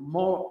do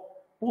more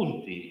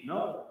punti,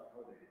 no?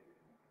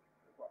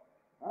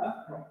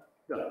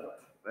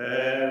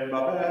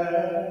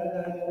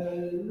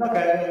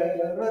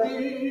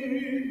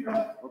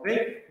 Okay?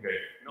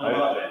 No, I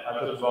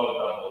just about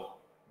double.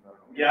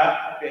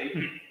 Yeah, okay.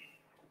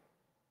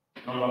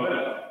 Non va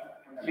bene?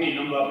 Sì,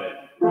 non va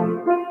bene.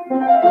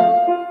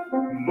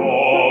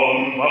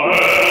 Non va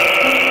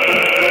bene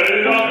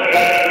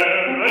che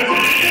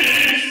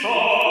resisto,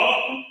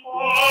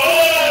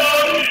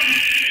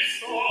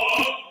 resisto,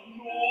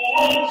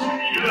 non ci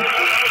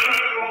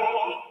vero,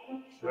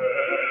 c'è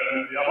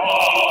di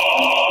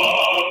amar,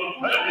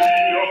 e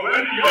io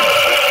veniero,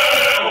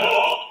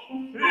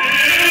 il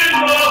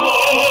amore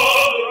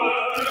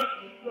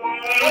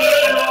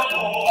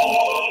dell'amor,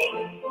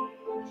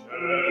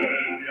 c'è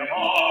di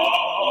amar,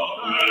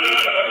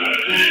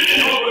 e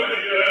io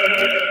veniero,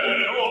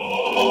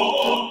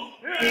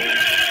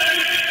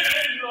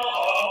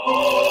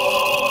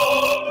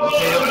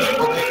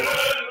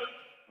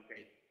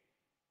 Okay.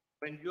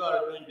 When you are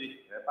doing this,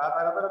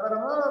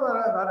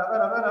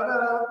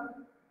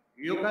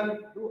 you can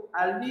do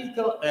a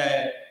little,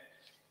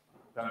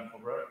 Time for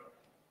break.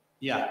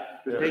 yeah,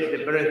 to take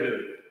the breath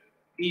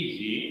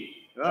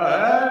easy.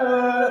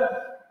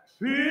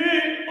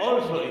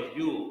 Also, if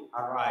you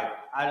arrive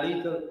a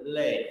little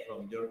late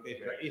from the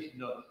orchestra, it's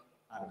not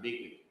a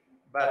big,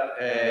 but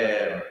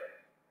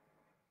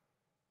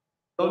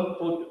don't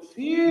put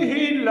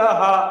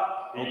fila.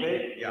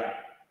 Okay, yeah.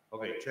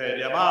 Okay, c'è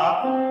di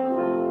amare.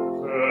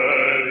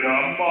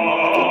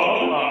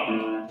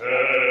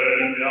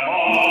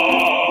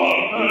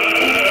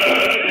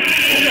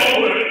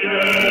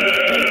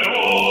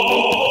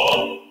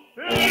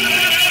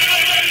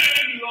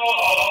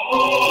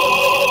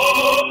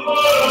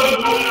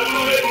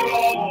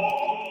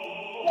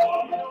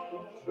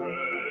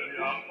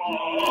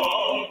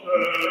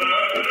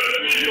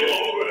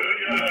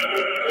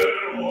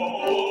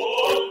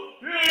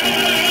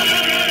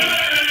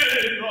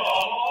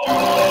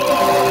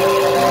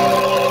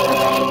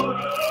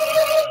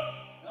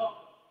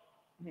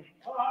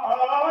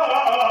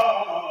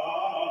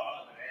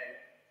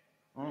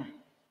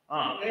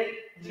 Okay,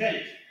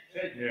 change.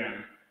 Yeah.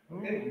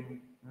 Okay.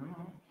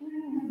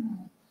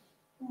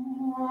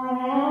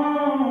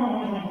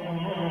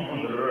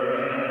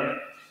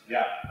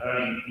 Yeah,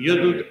 you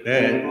do.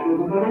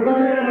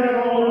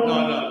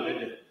 No.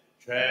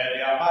 C'è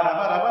di amare.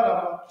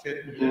 C'è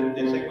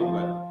the second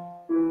one.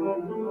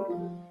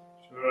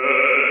 c'è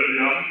di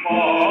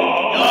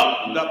amar,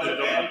 No, double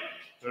M.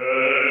 c'è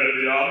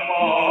di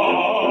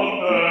amar,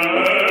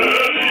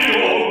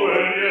 io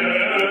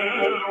veniero,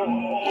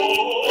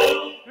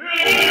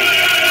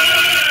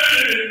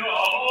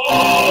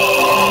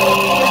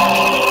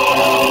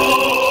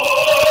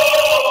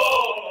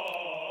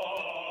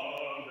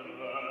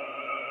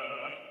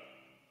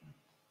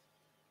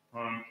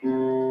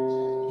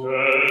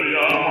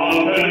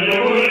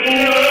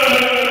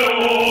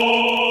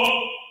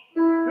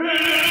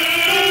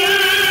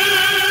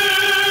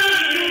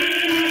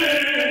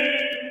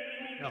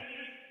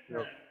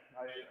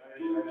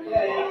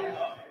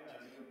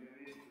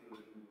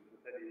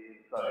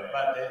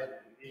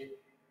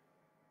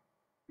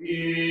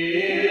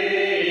 in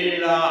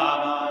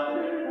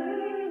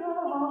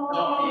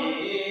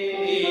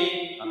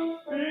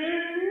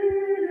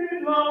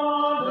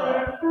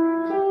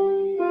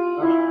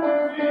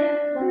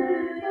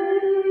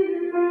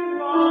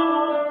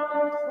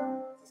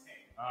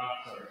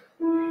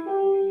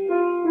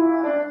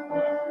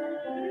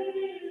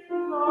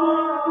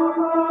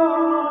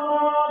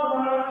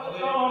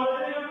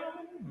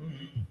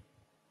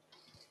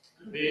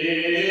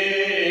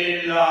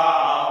Villa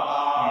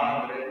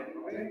madre.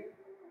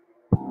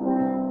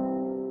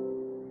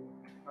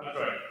 That's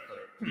right.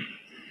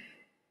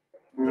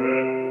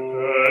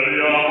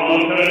 Vediamo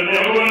che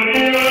Dio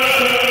guerriero.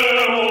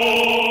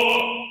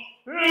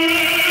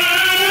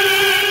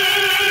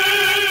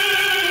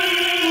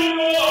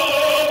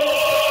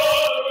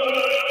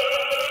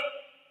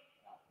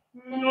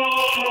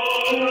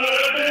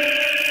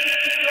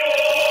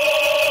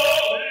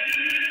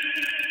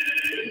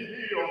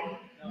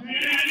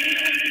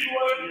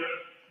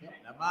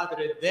 La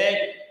madre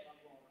del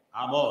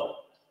amor.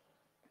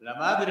 La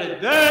madre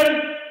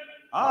del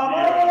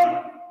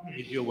amor.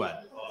 If you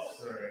want.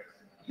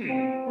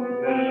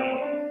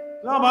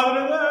 La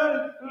madre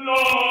del.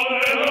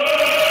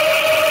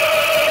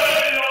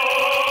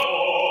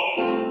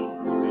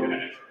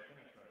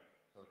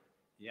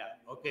 Yeah,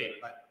 okay,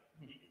 but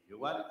if you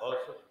want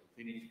also to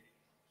finish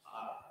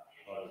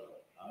also.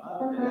 La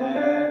madre del.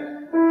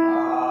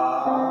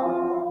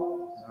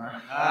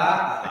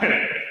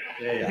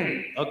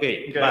 Yeah.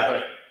 Okay,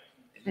 but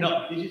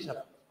no, this is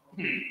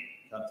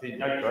something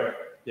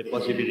the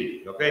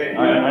possibility. Okay,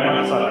 I'm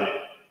on the side.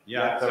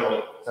 yeah.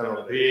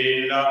 Several.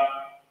 Villa,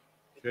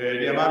 c'è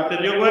di amarte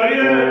Dio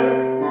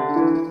guerriero.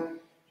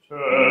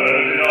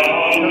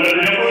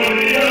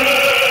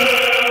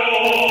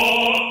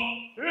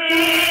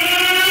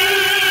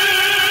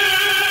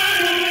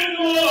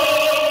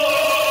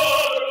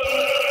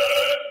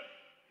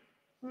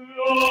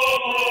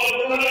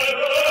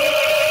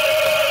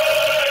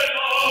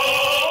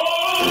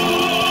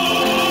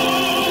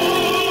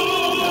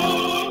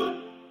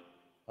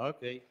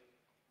 Okay.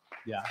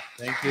 Yeah,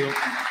 thank you.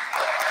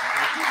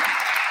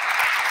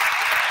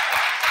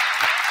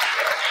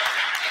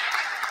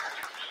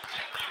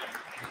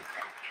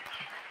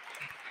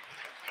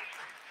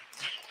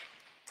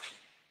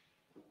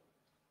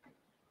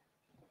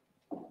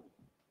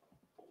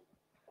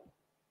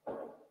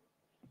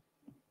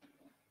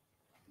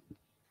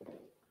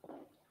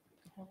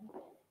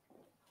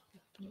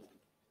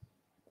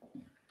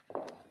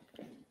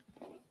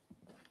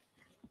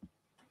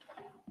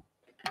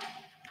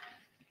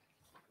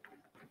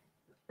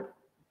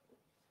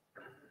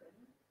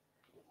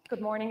 Good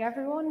morning,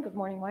 everyone. Good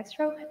morning,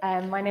 Maestro.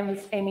 My name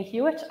is Amy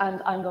Hewitt,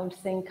 and I'm going to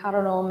sing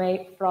Caro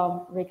Nome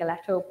from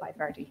Rigoletto by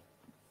Verdi.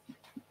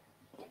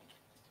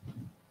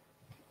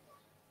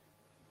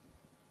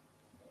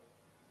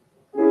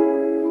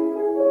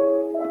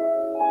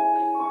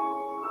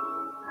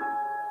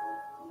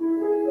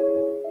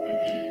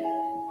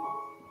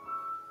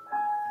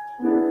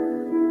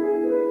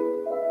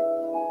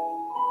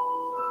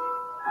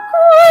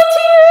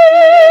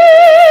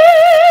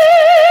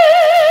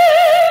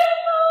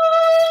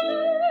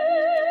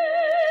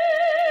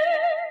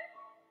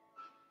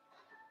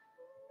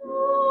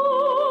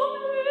 Oh,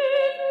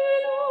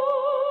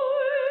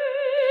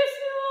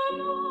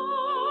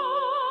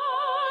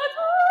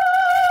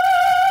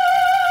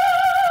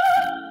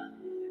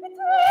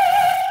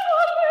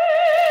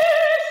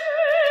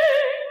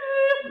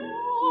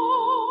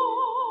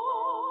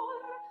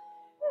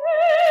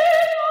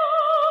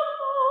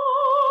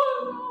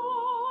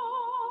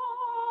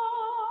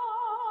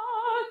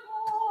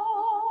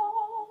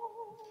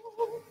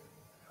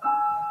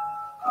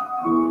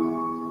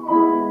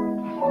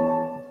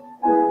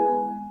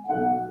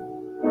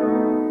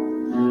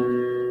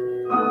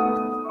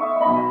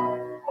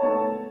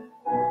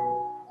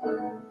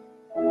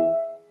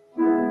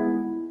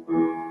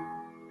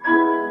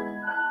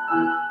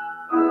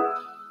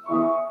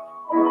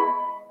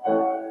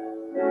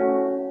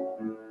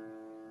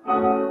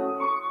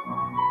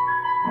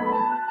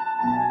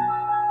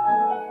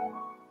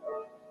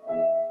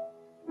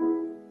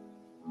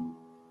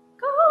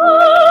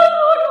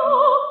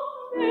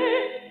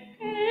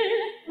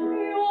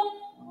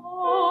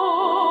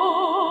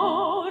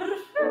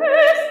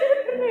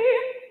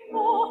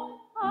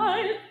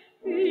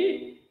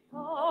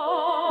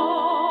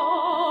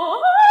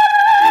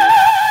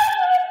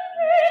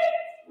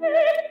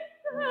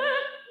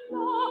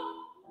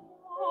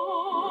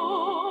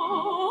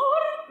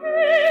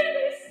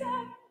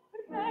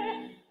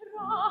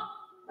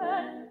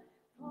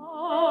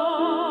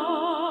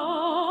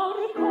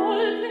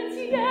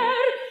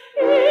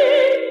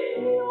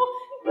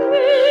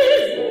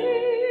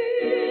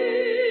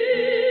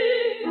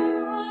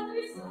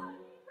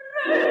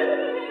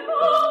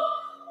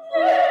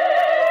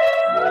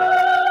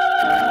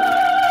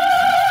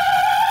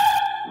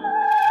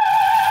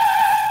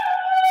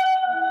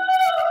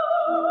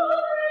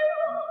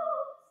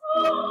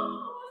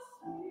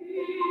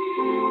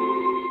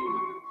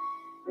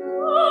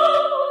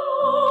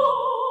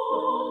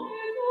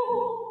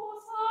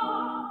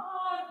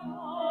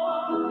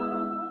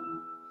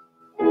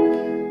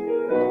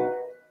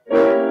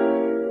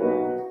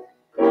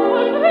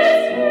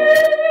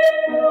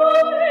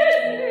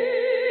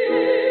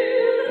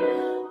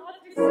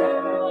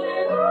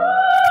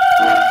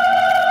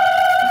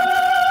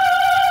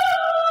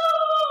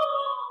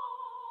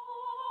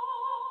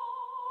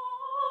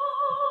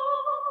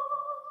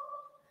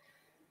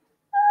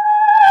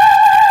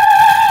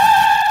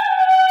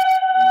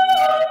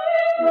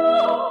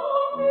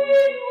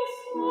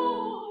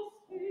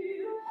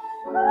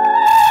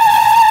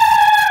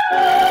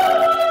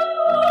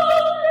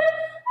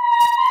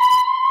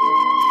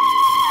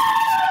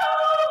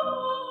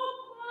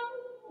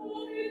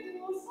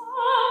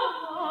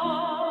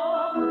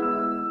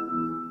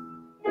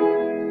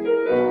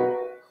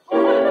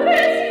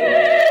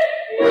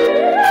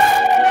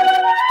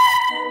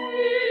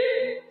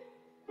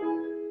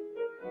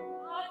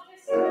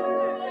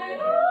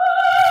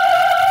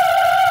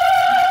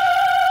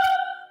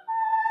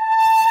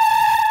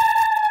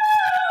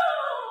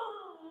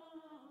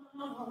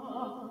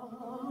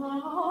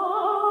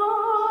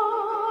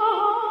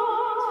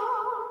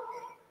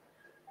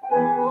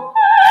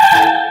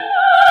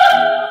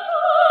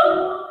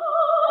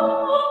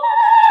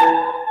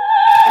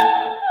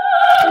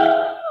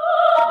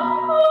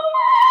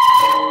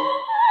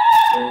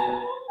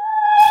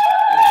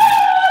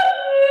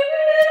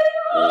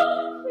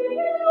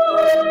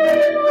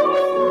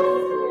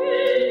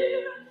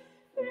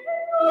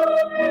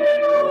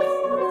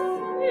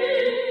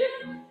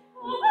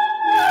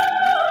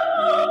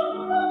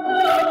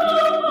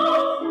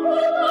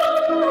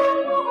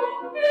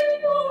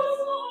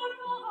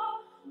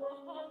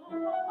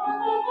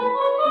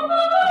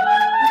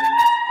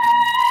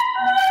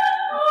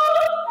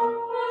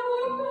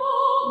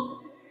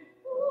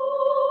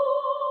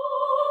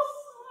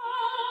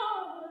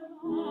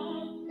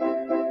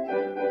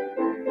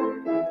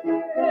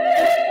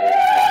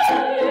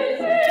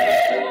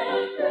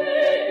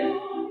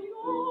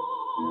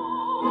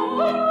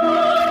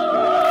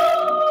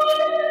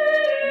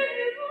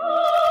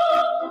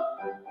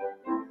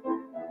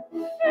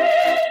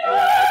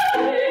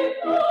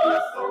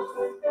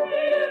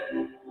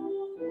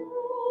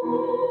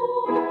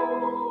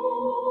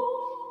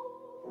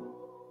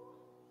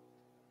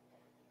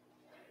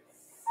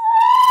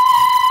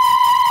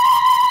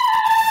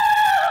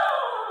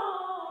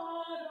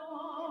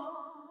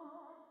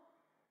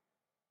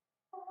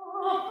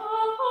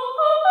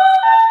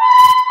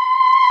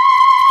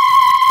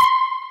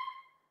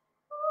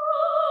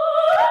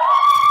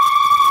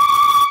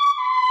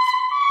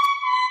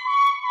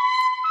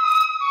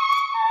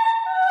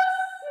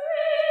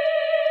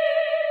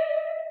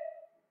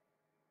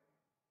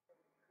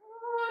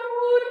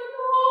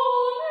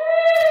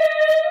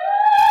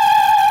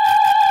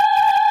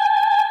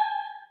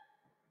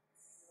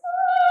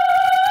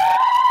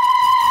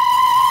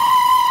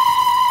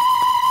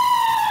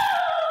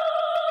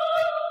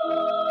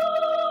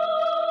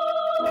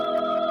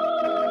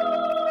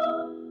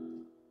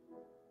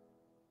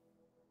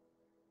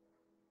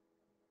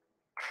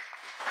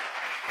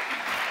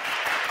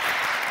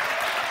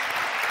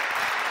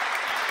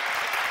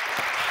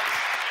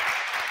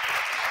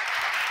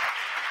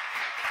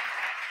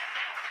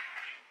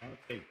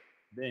 Okay,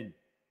 then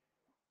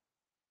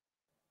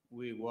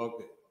we work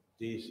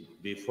this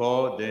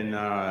before, then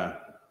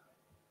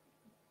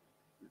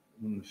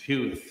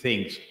few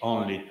things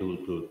only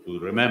to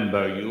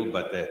remember you,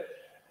 but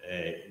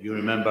you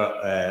remember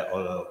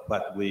all of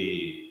what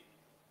we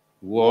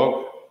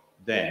work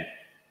then.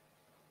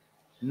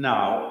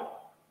 Now,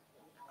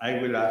 I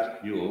will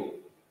ask you,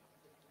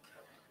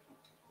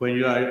 when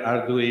you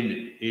are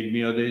doing Il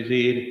mio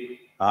desir,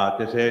 a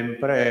te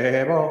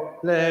sempre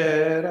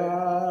volere,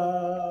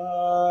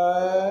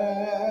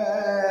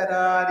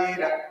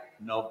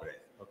 no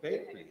breath,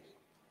 okay? Please,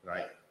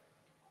 right.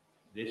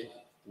 This is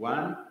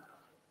 1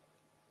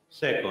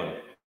 second.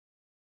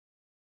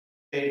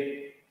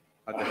 Okay.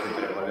 A te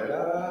sempre volere.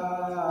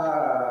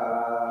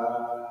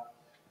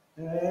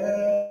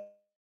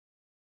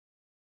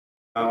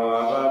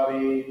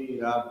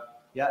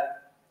 Yeah,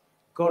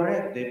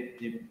 correct.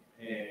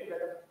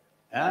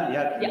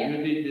 Yeah, you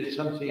did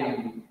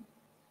something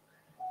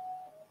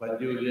what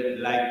you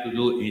like to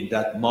do in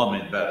that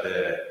moment, but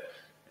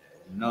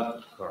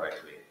not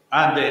correctly.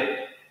 And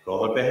the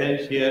golpe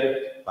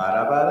here,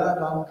 para,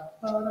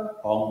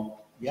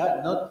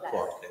 yeah, not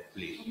forte,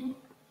 please.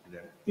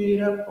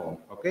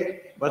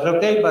 Okay, was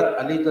okay, but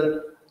a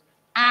little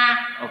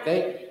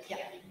okay.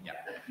 Yeah.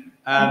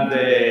 And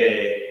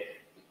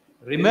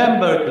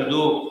remember to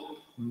do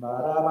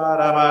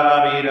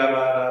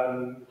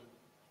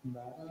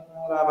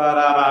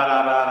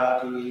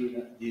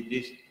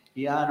this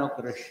piano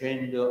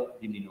crescendo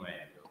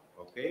diminuendo,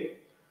 okay?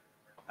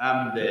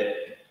 And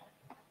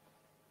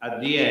at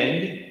the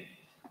end,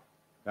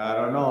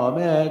 caro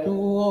nome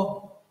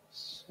tuo,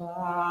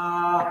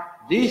 sa.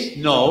 This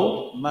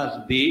note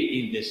must be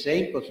in the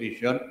same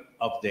position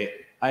of the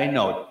high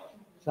note.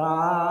 Sa,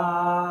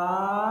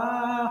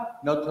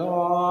 not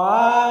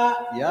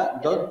sa. Yeah,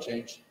 don't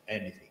change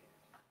anything.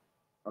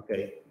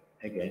 Okay,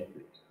 again,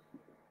 please.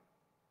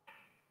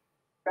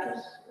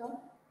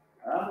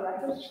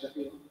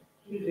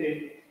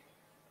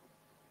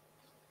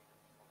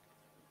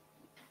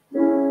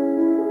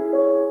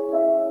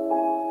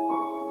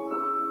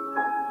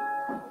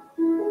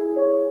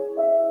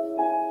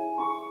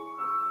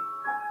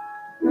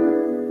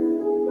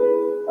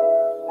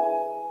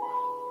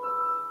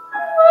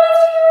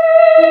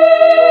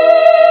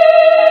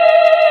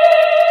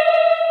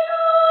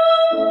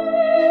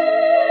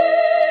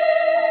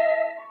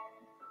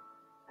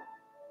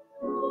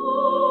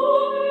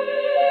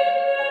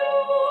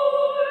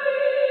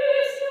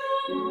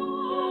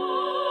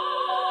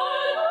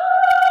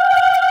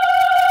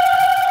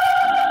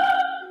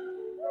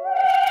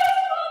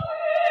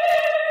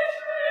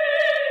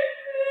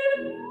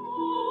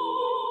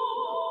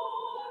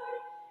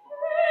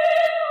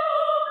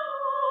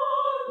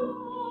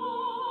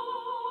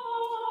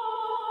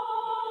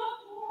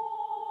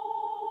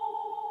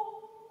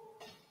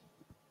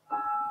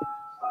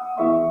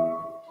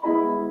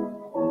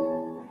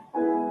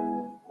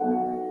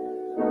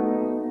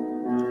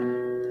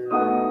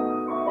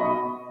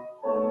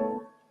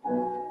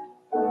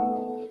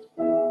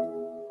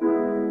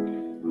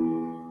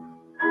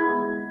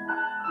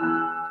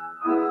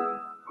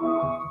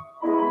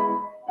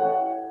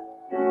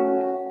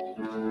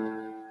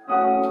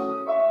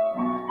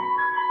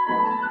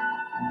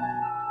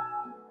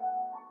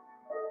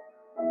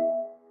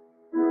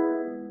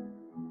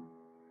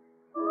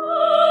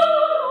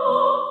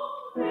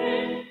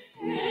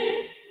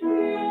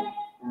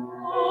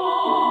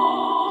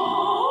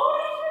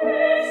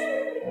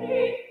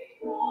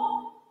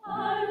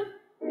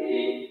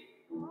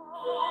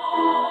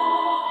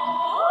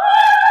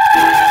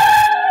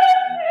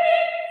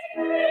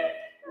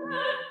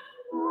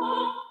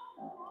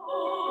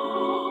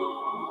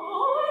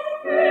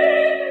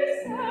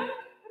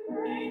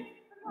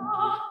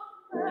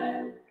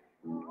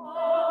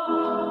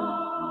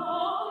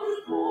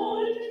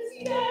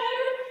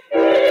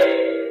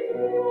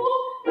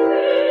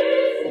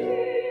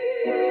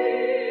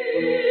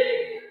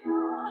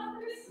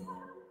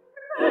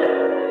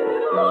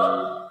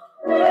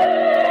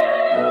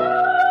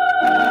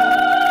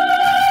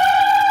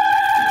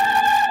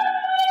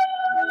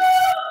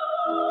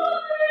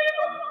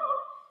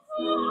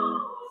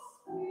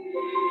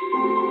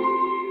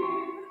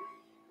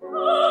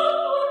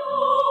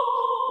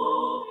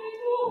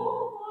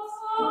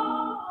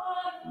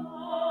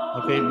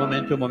 Okay,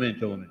 momento.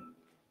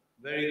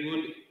 Very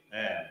good.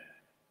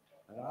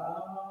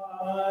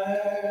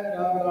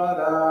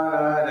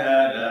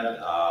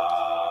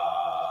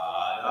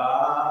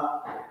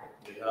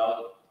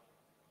 Without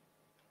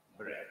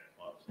breath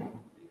also.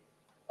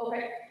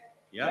 Okay.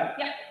 Yeah?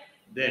 Yeah.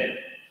 Then,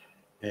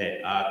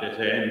 a te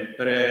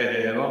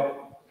sempre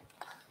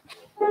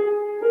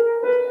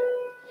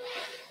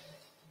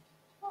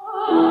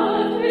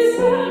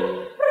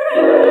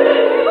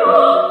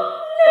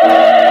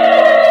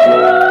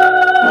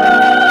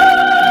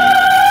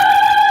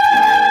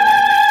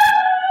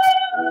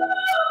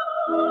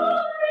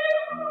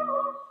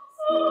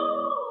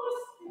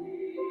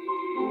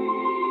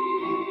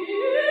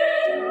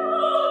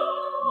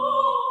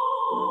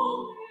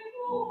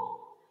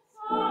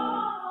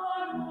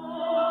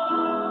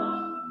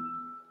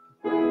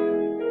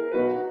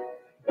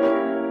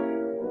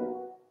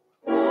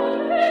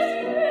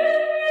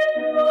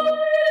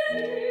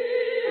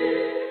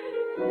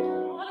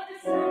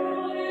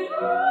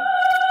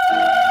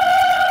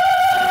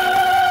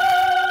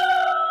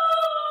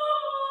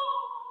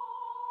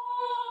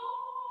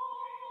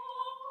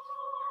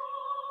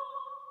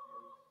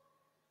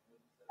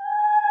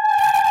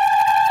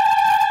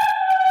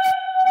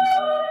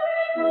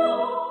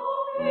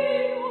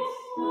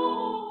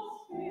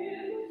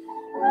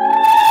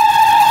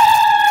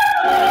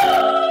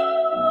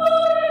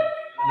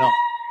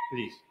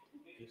please.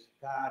 It's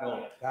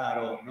caro,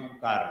 caro, non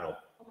carro.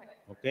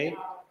 Okay?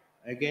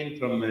 Again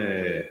from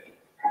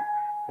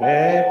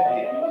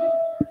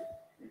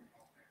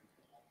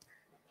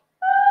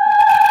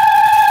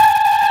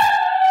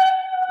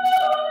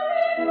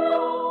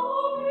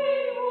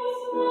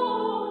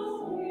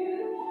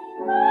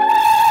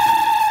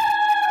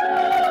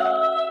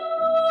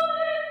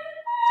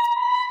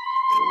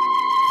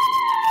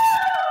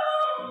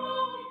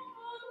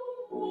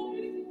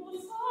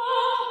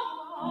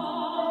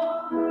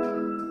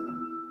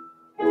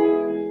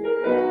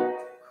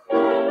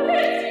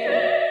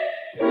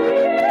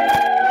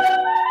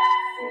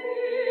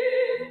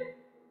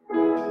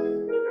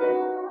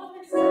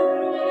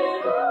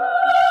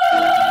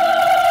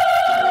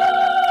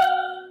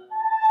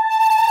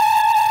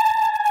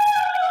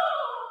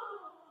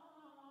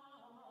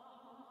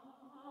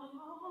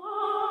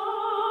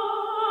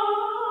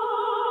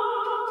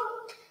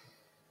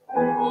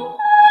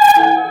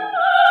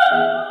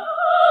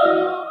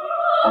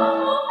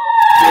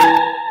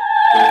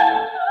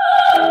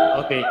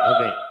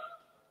okay.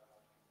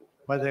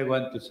 What I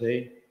want to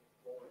say?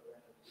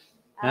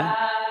 Huh?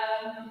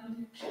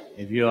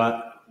 If you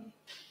are.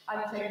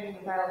 I'm taking the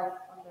barrel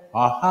under.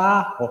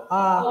 Aha,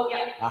 aha, Oh,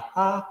 yeah.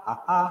 aha,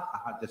 aha,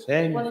 aha. The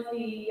same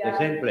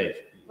place.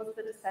 Was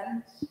the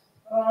descent?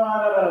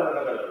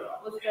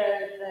 Was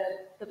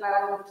the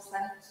barrel of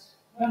descent?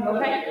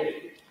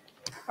 Okay.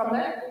 From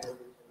there?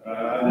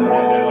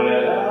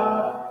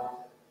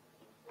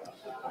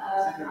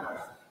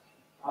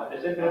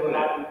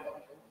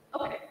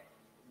 Okay.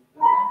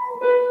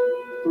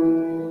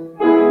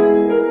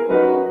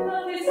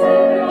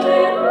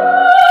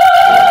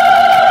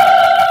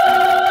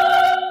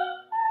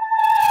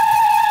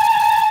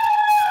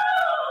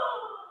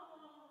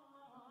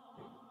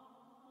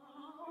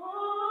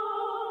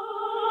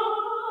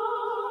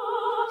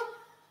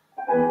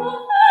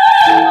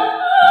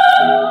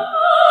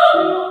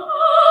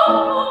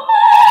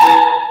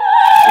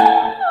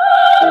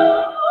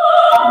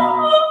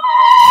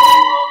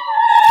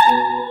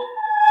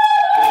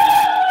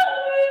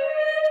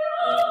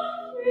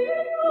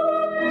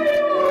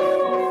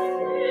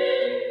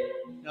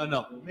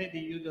 No, maybe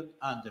you don't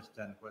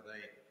understand what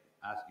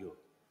I ask you.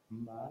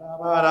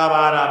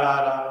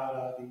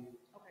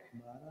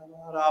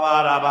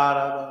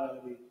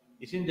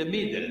 It's in the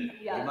middle.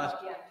 Yeah. You must.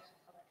 Yeah.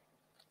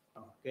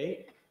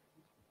 Okay.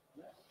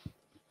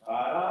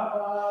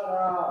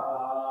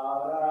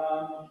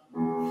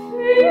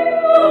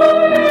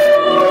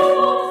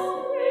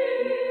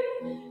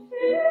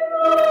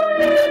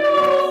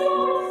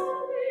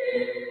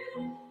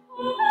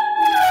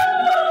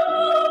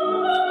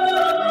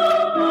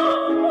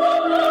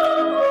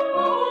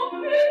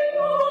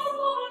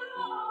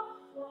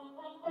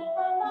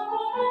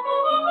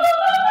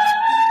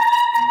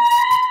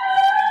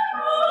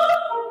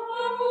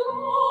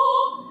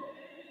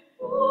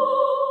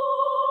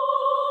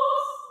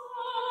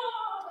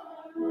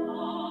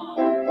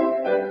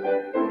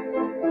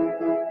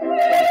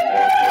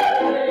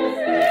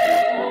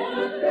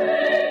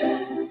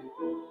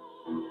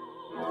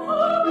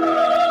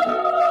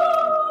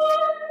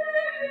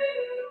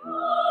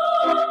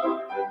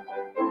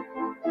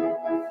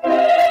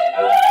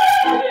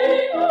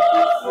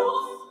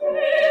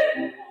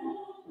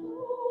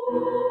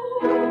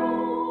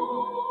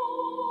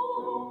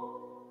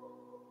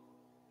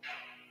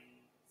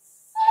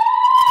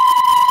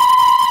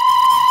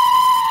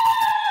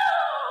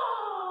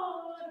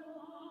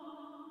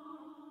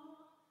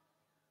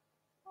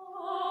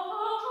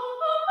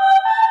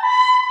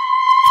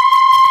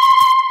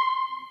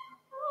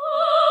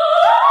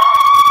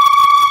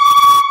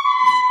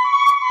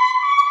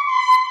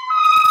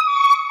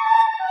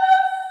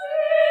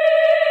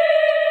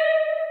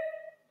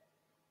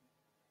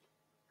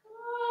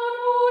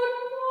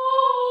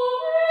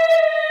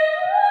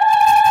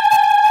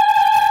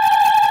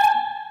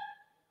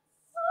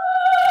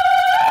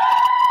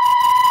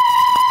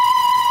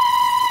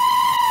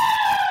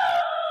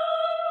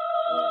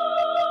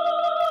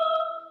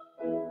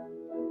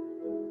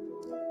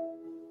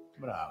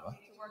 Brava.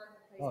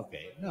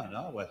 Okay,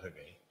 no, was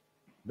okay.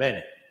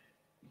 Bene.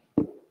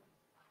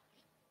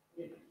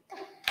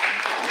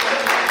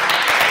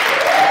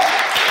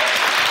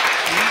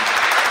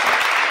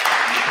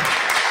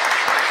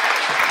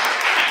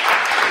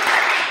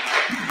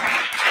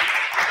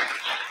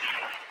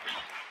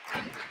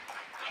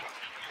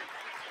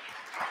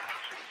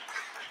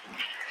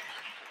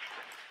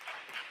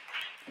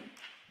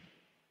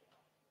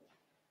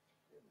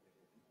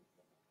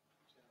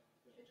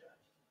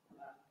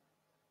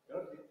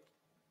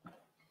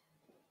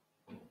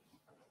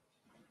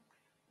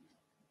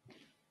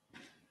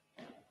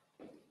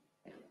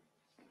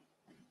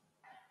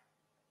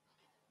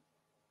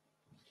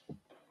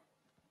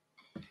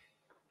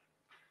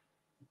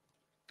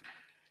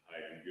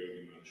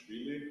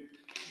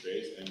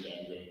 Bass, and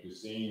I'm going to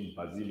sing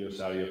Basilio's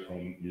aria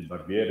from Il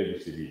Barbiere di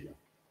Siviglia.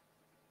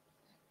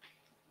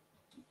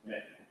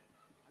 Yeah.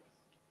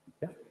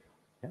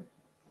 Yeah.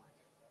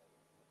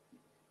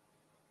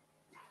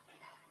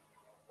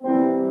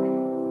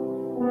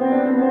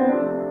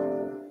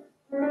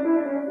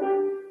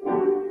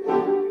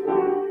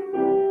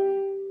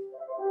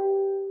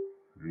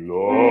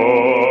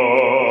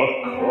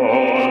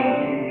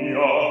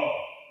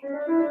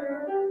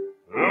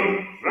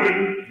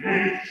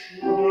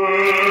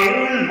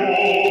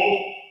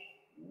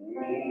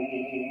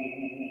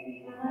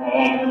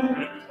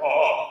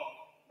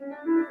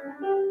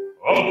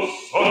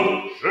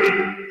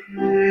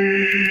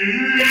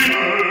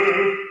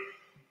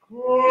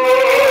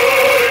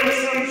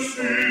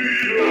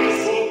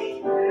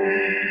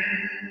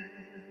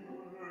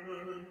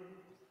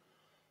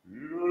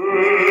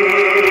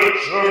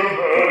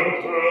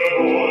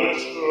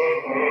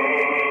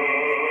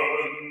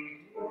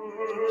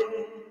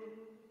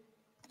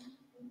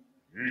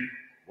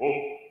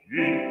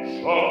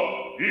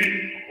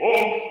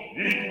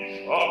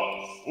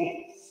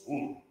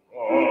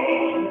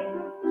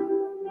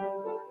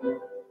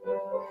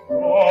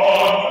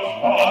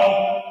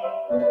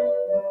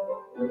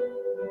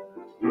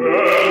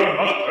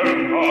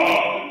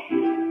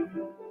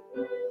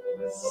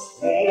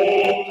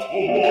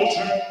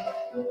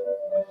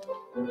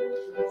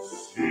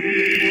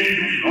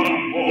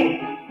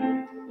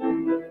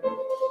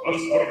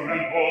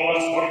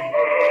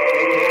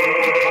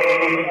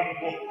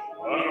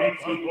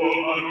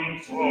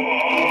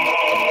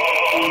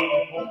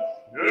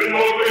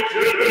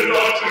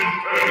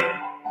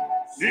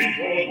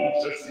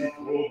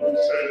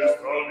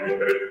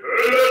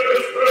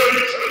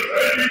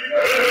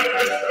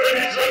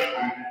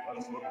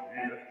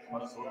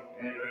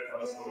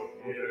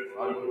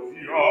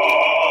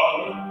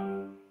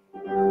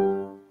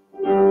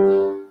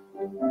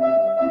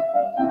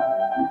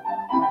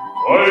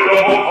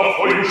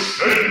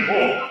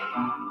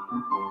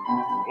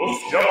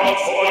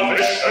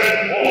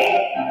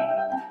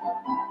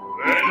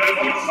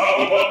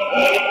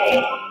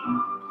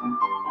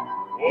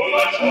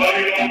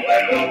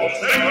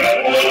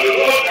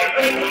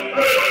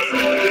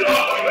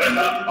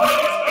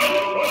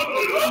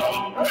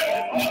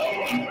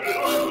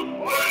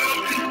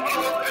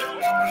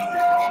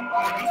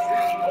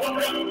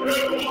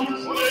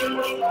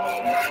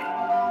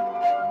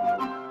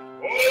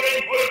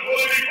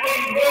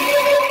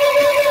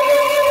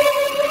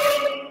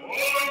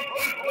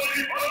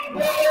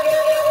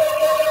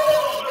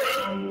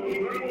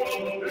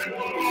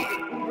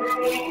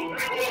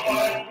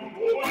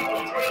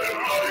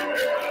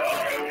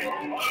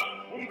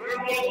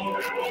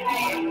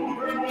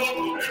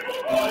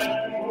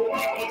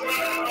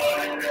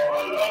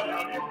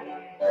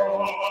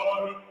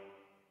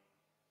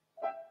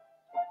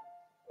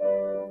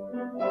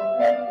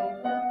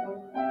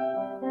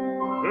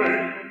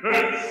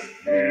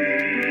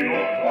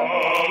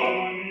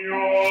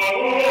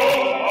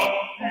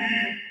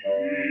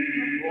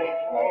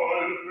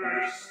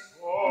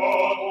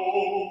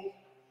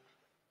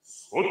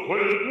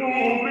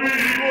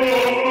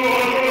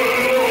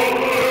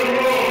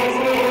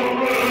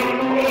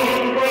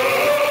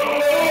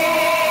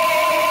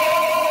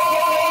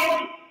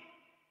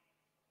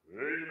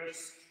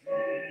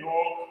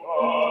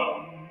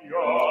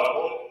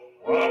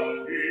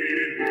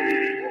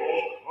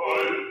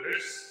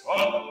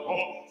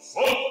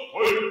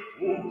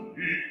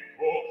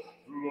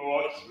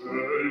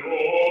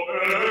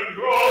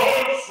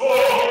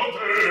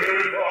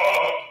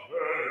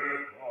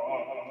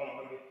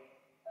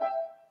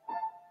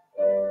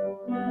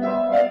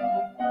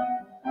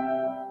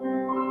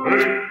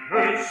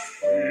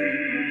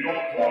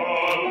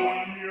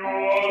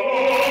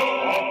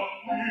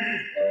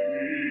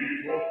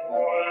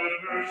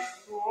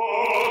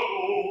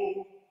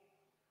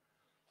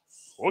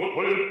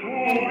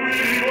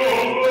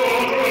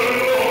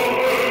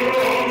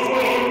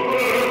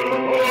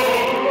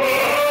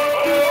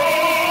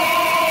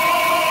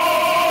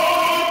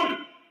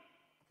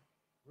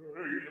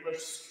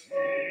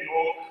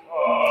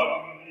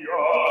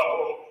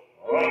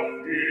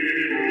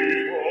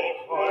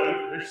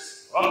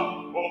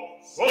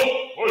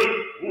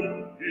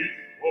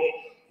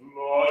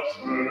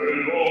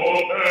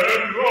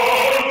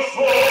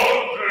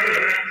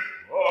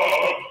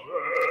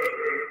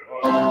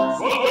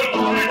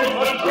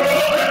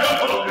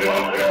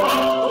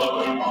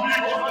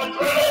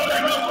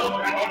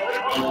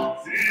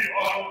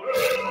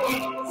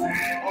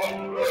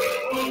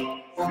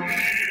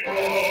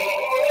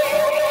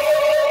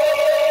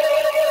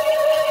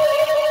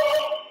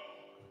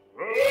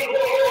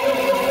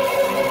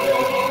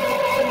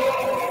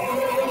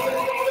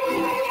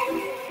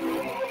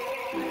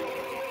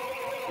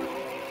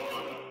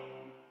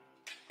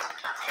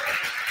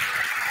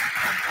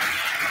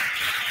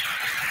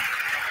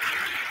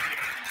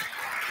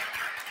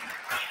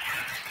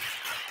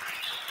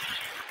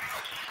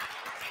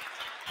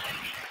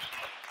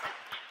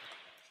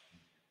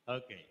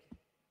 Okay.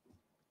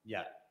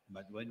 Yeah,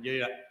 but 1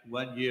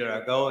 year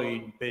ago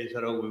in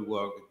Pesaro, we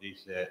worked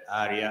this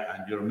area,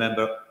 and you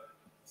remember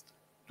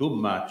too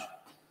much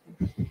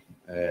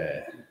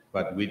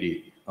what we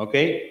did.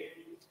 Okay,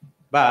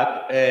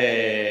 but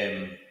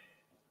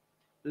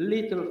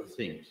little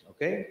things.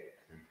 Okay,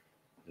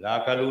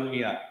 la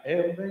calunnia è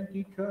un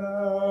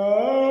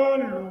venticalo.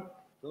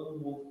 Don't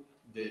move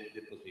the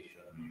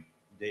position.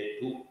 The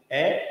two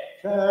è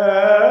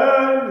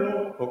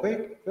cielo.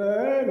 Okay,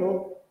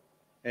 cielo.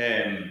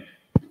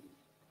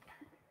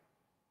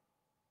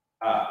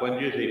 When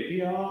you say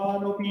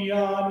piano,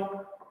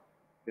 piano,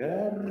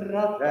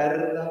 terra,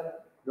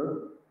 terra,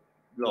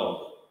 long,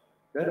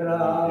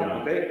 terra,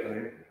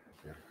 okay?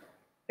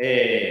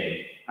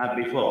 And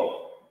before,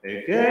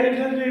 che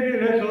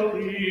sensibile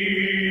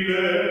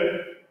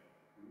sottile,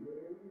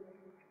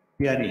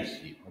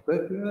 pianissimo,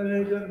 okay?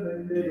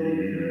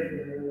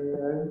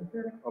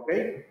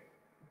 Okay?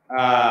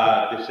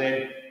 The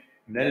same,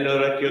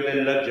 nell'orecchio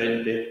della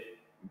gente,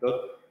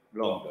 not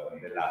longer,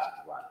 the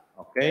last one,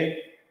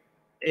 okay?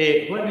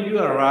 E when you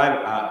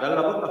arrive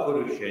dalla bocca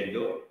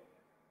fuoriuscendo,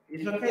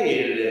 it's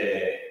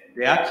okay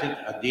the accent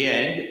at the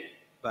end,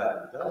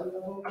 but dalla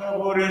bocca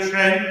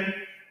fuoriuscendo,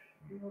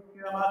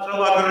 chiamato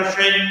va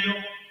crescendo,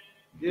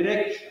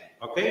 direction,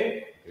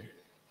 okay?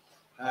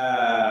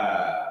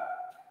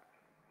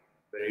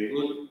 Very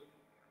good.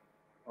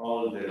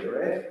 All the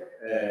rest.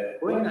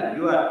 When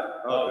you are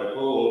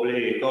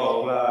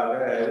Repubblico,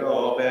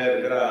 Flagelo,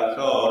 per gran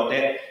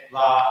sorte,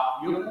 va,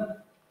 you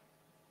can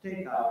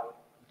take out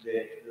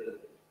the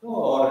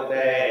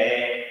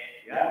torte,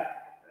 yeah?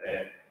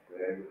 Okay?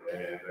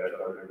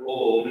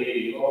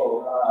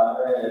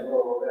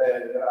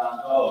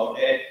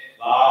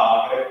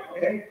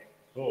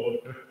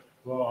 Okay?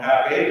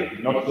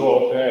 Not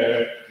so.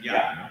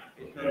 Yeah,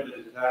 it's not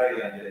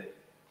necessary and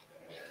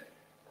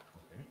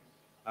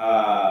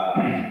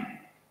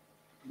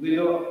we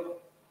do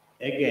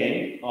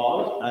again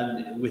all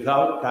and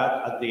without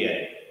cut at the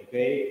end,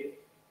 okay?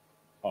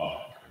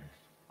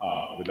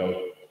 Without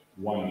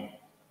one.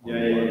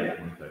 Yeah.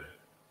 One side.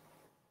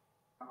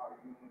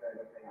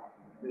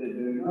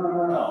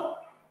 No.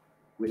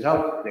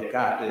 Without the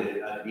cut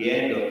at the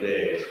end of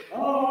the.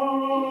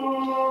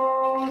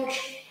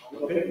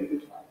 Okay.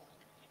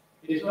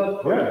 It's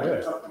not.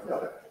 Yeah.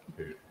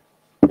 Okay.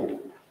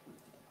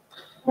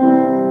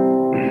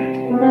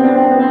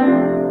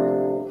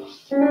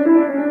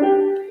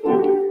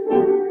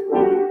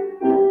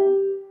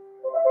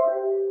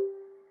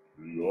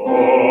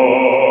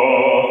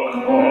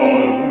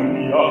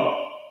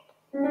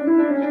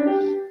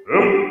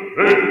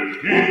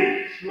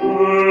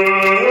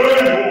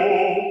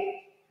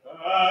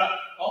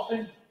 Up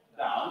and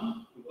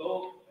down to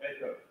go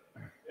better.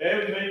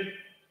 Every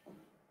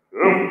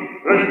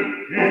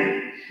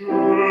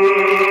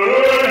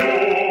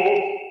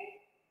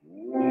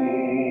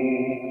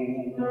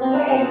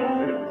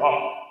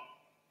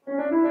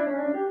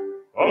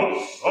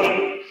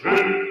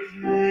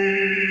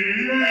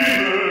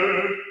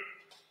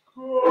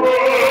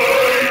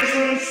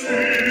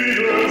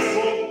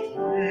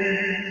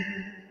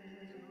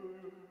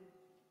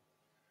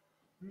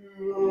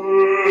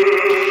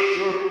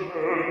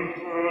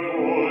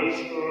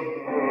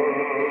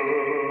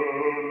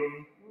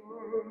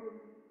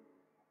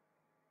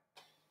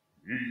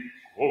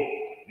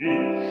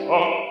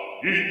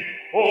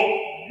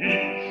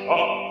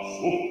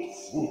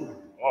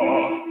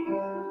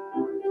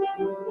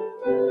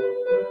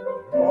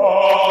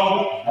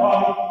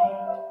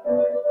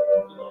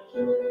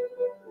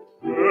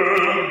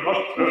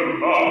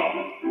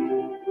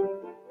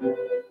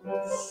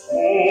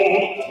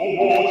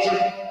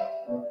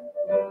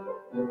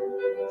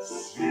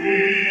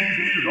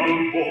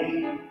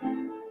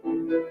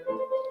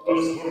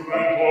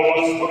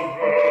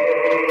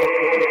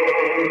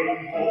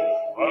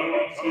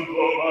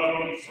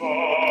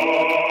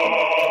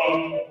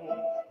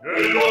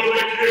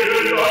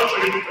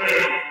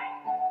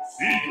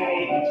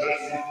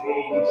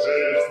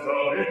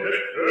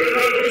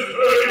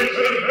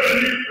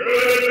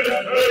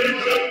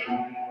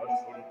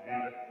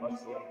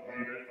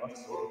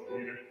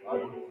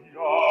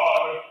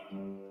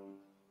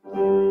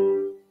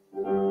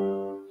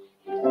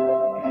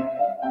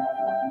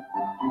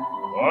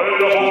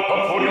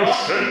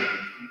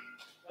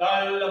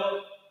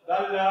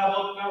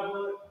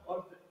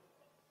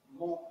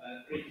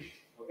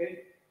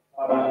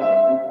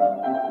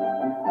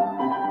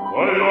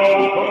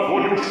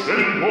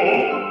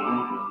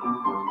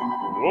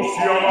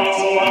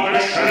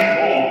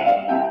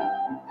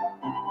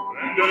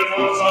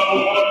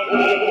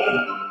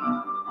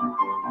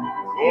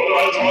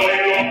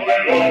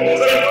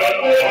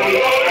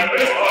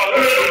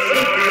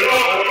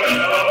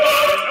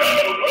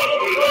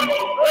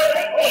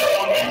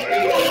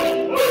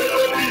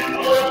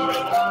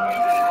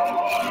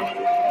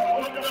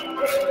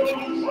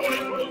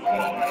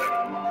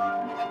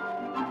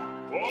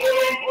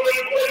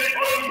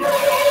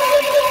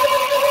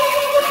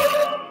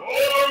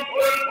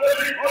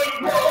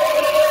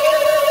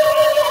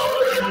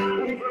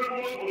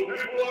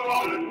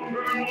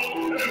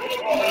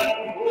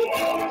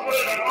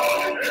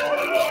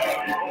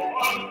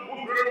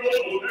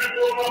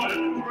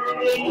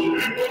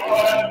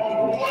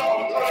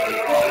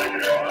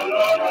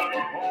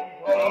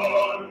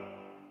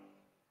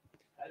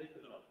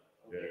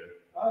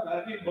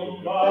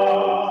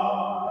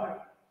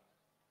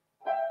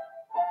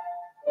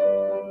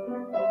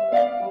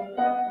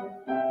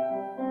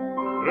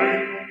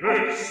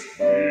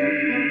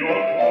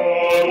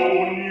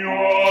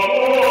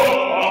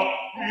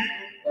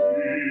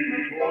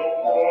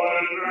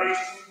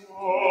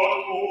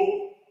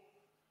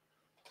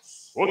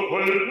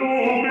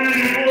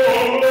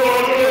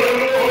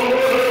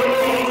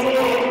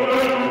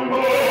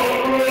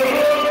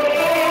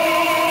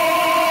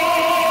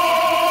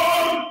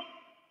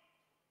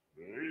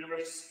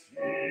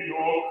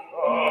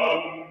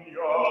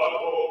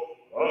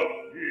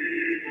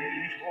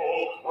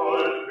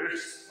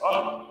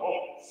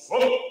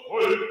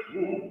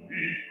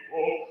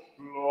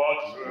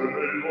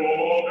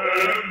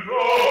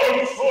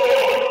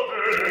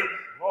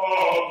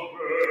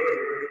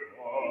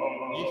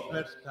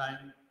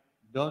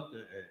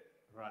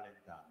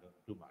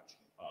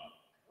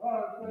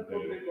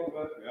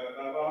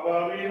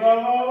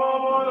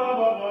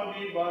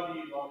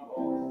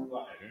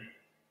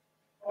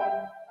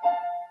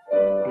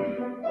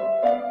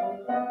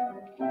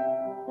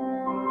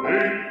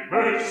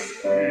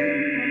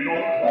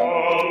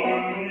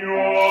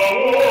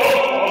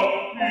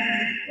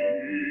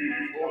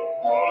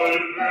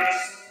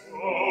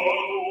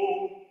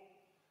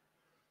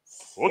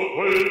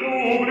sotto il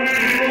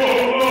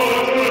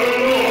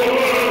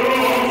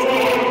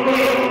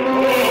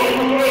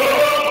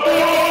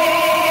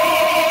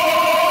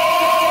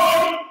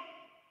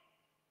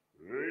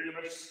il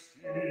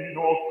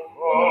meschino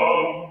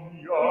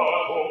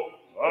calunniato,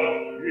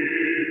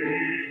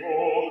 attirito,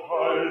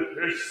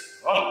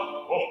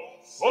 calpestato,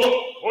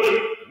 sotto il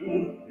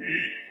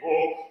pubblico,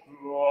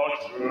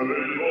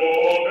 flagello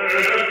e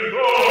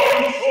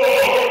non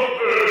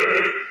sorte,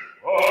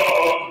 sotto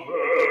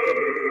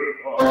il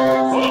pubblico,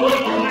 sotto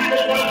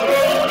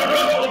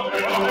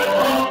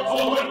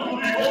il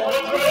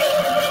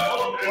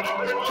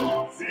pubblico,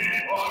 si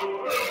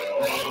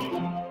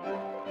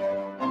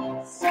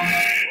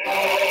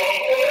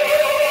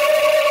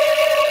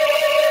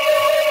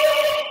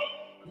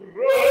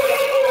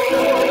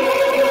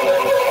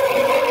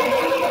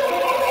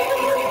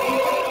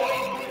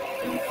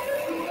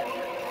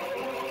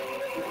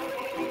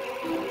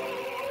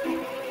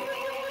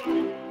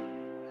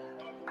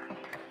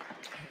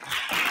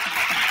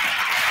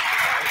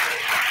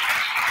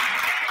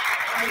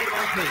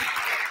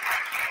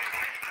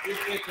This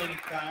second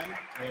time,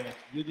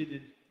 you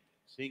didn't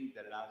sing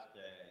the last.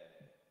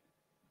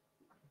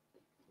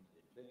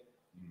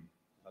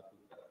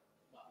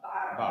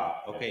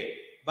 Okay,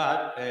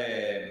 but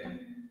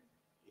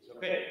it's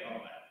okay,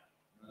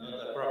 not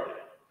a problem.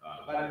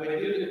 But when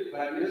you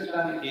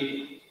stand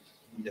in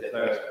the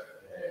first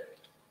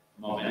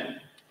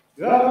moment,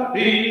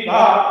 okay?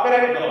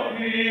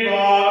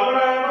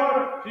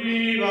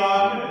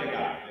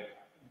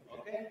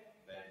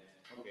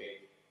 Okay.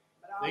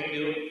 Thank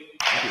you.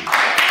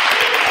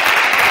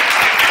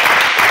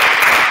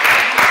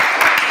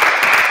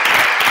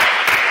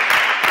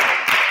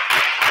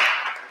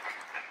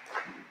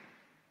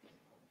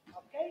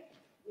 Okay,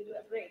 we do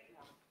a break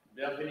now.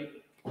 Abbiamo finito.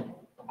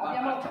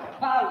 Abbiamo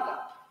pausa.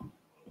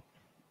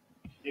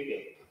 Di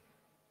che?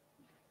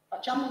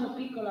 Facciamo una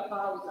piccola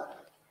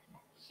pausa.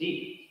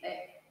 Sì.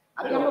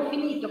 Abbiamo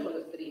finito con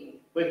lo streaming.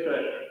 Questo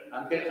è,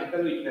 anche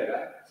lui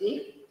c'era?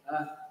 Sì?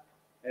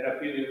 Era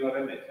più di un'ora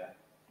e mezza?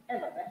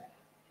 Vabbè.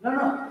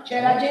 No,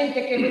 c'era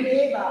gente che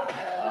vedeva,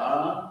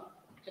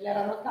 ce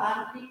n'erano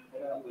tanti.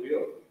 Erano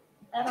curiosi.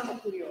 Erano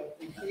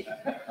curiosi, sì.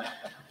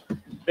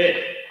 Bene.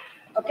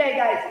 Okay,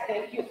 guys,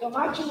 thank you so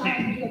much. Now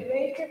we do a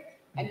break,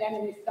 and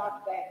then we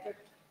start back.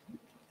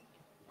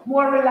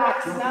 More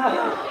relaxed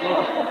now.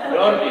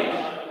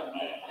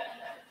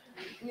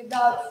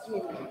 Without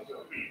streaming.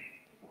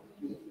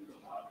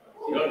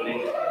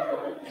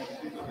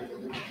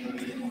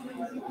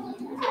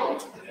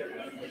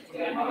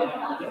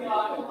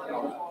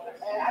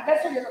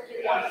 Adesso glielo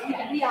chiediamo,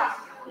 via.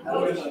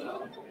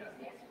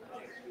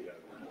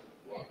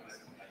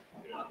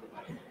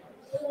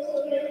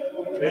 You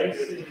were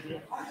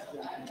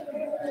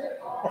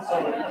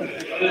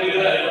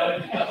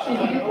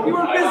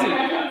busy.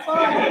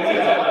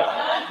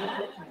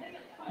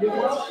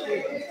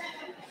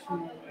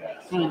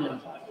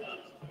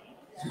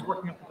 She's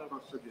working up the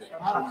double studio.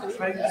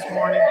 Right this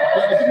morning.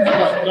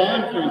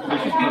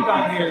 She's been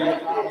down here.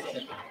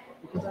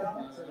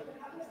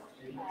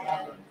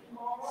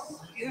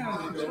 Yeah,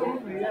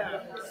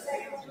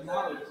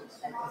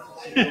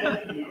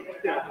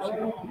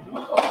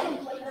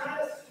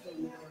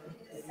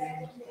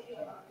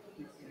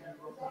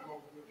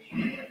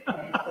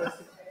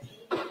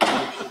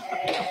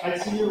 I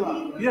see you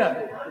around.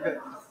 Yeah, okay.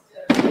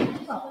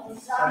 So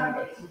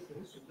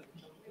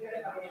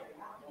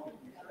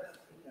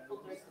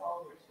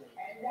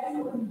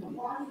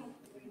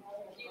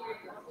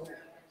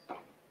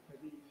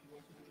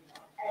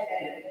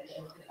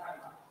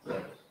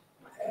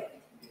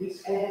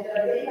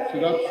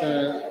that's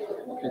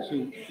okay. So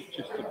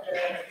just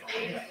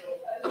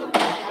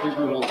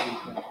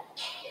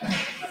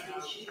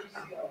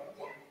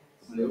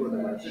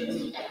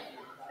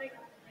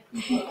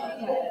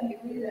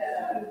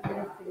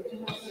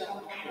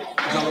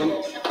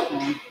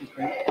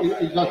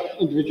is that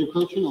individual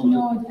coaching or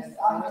no? Just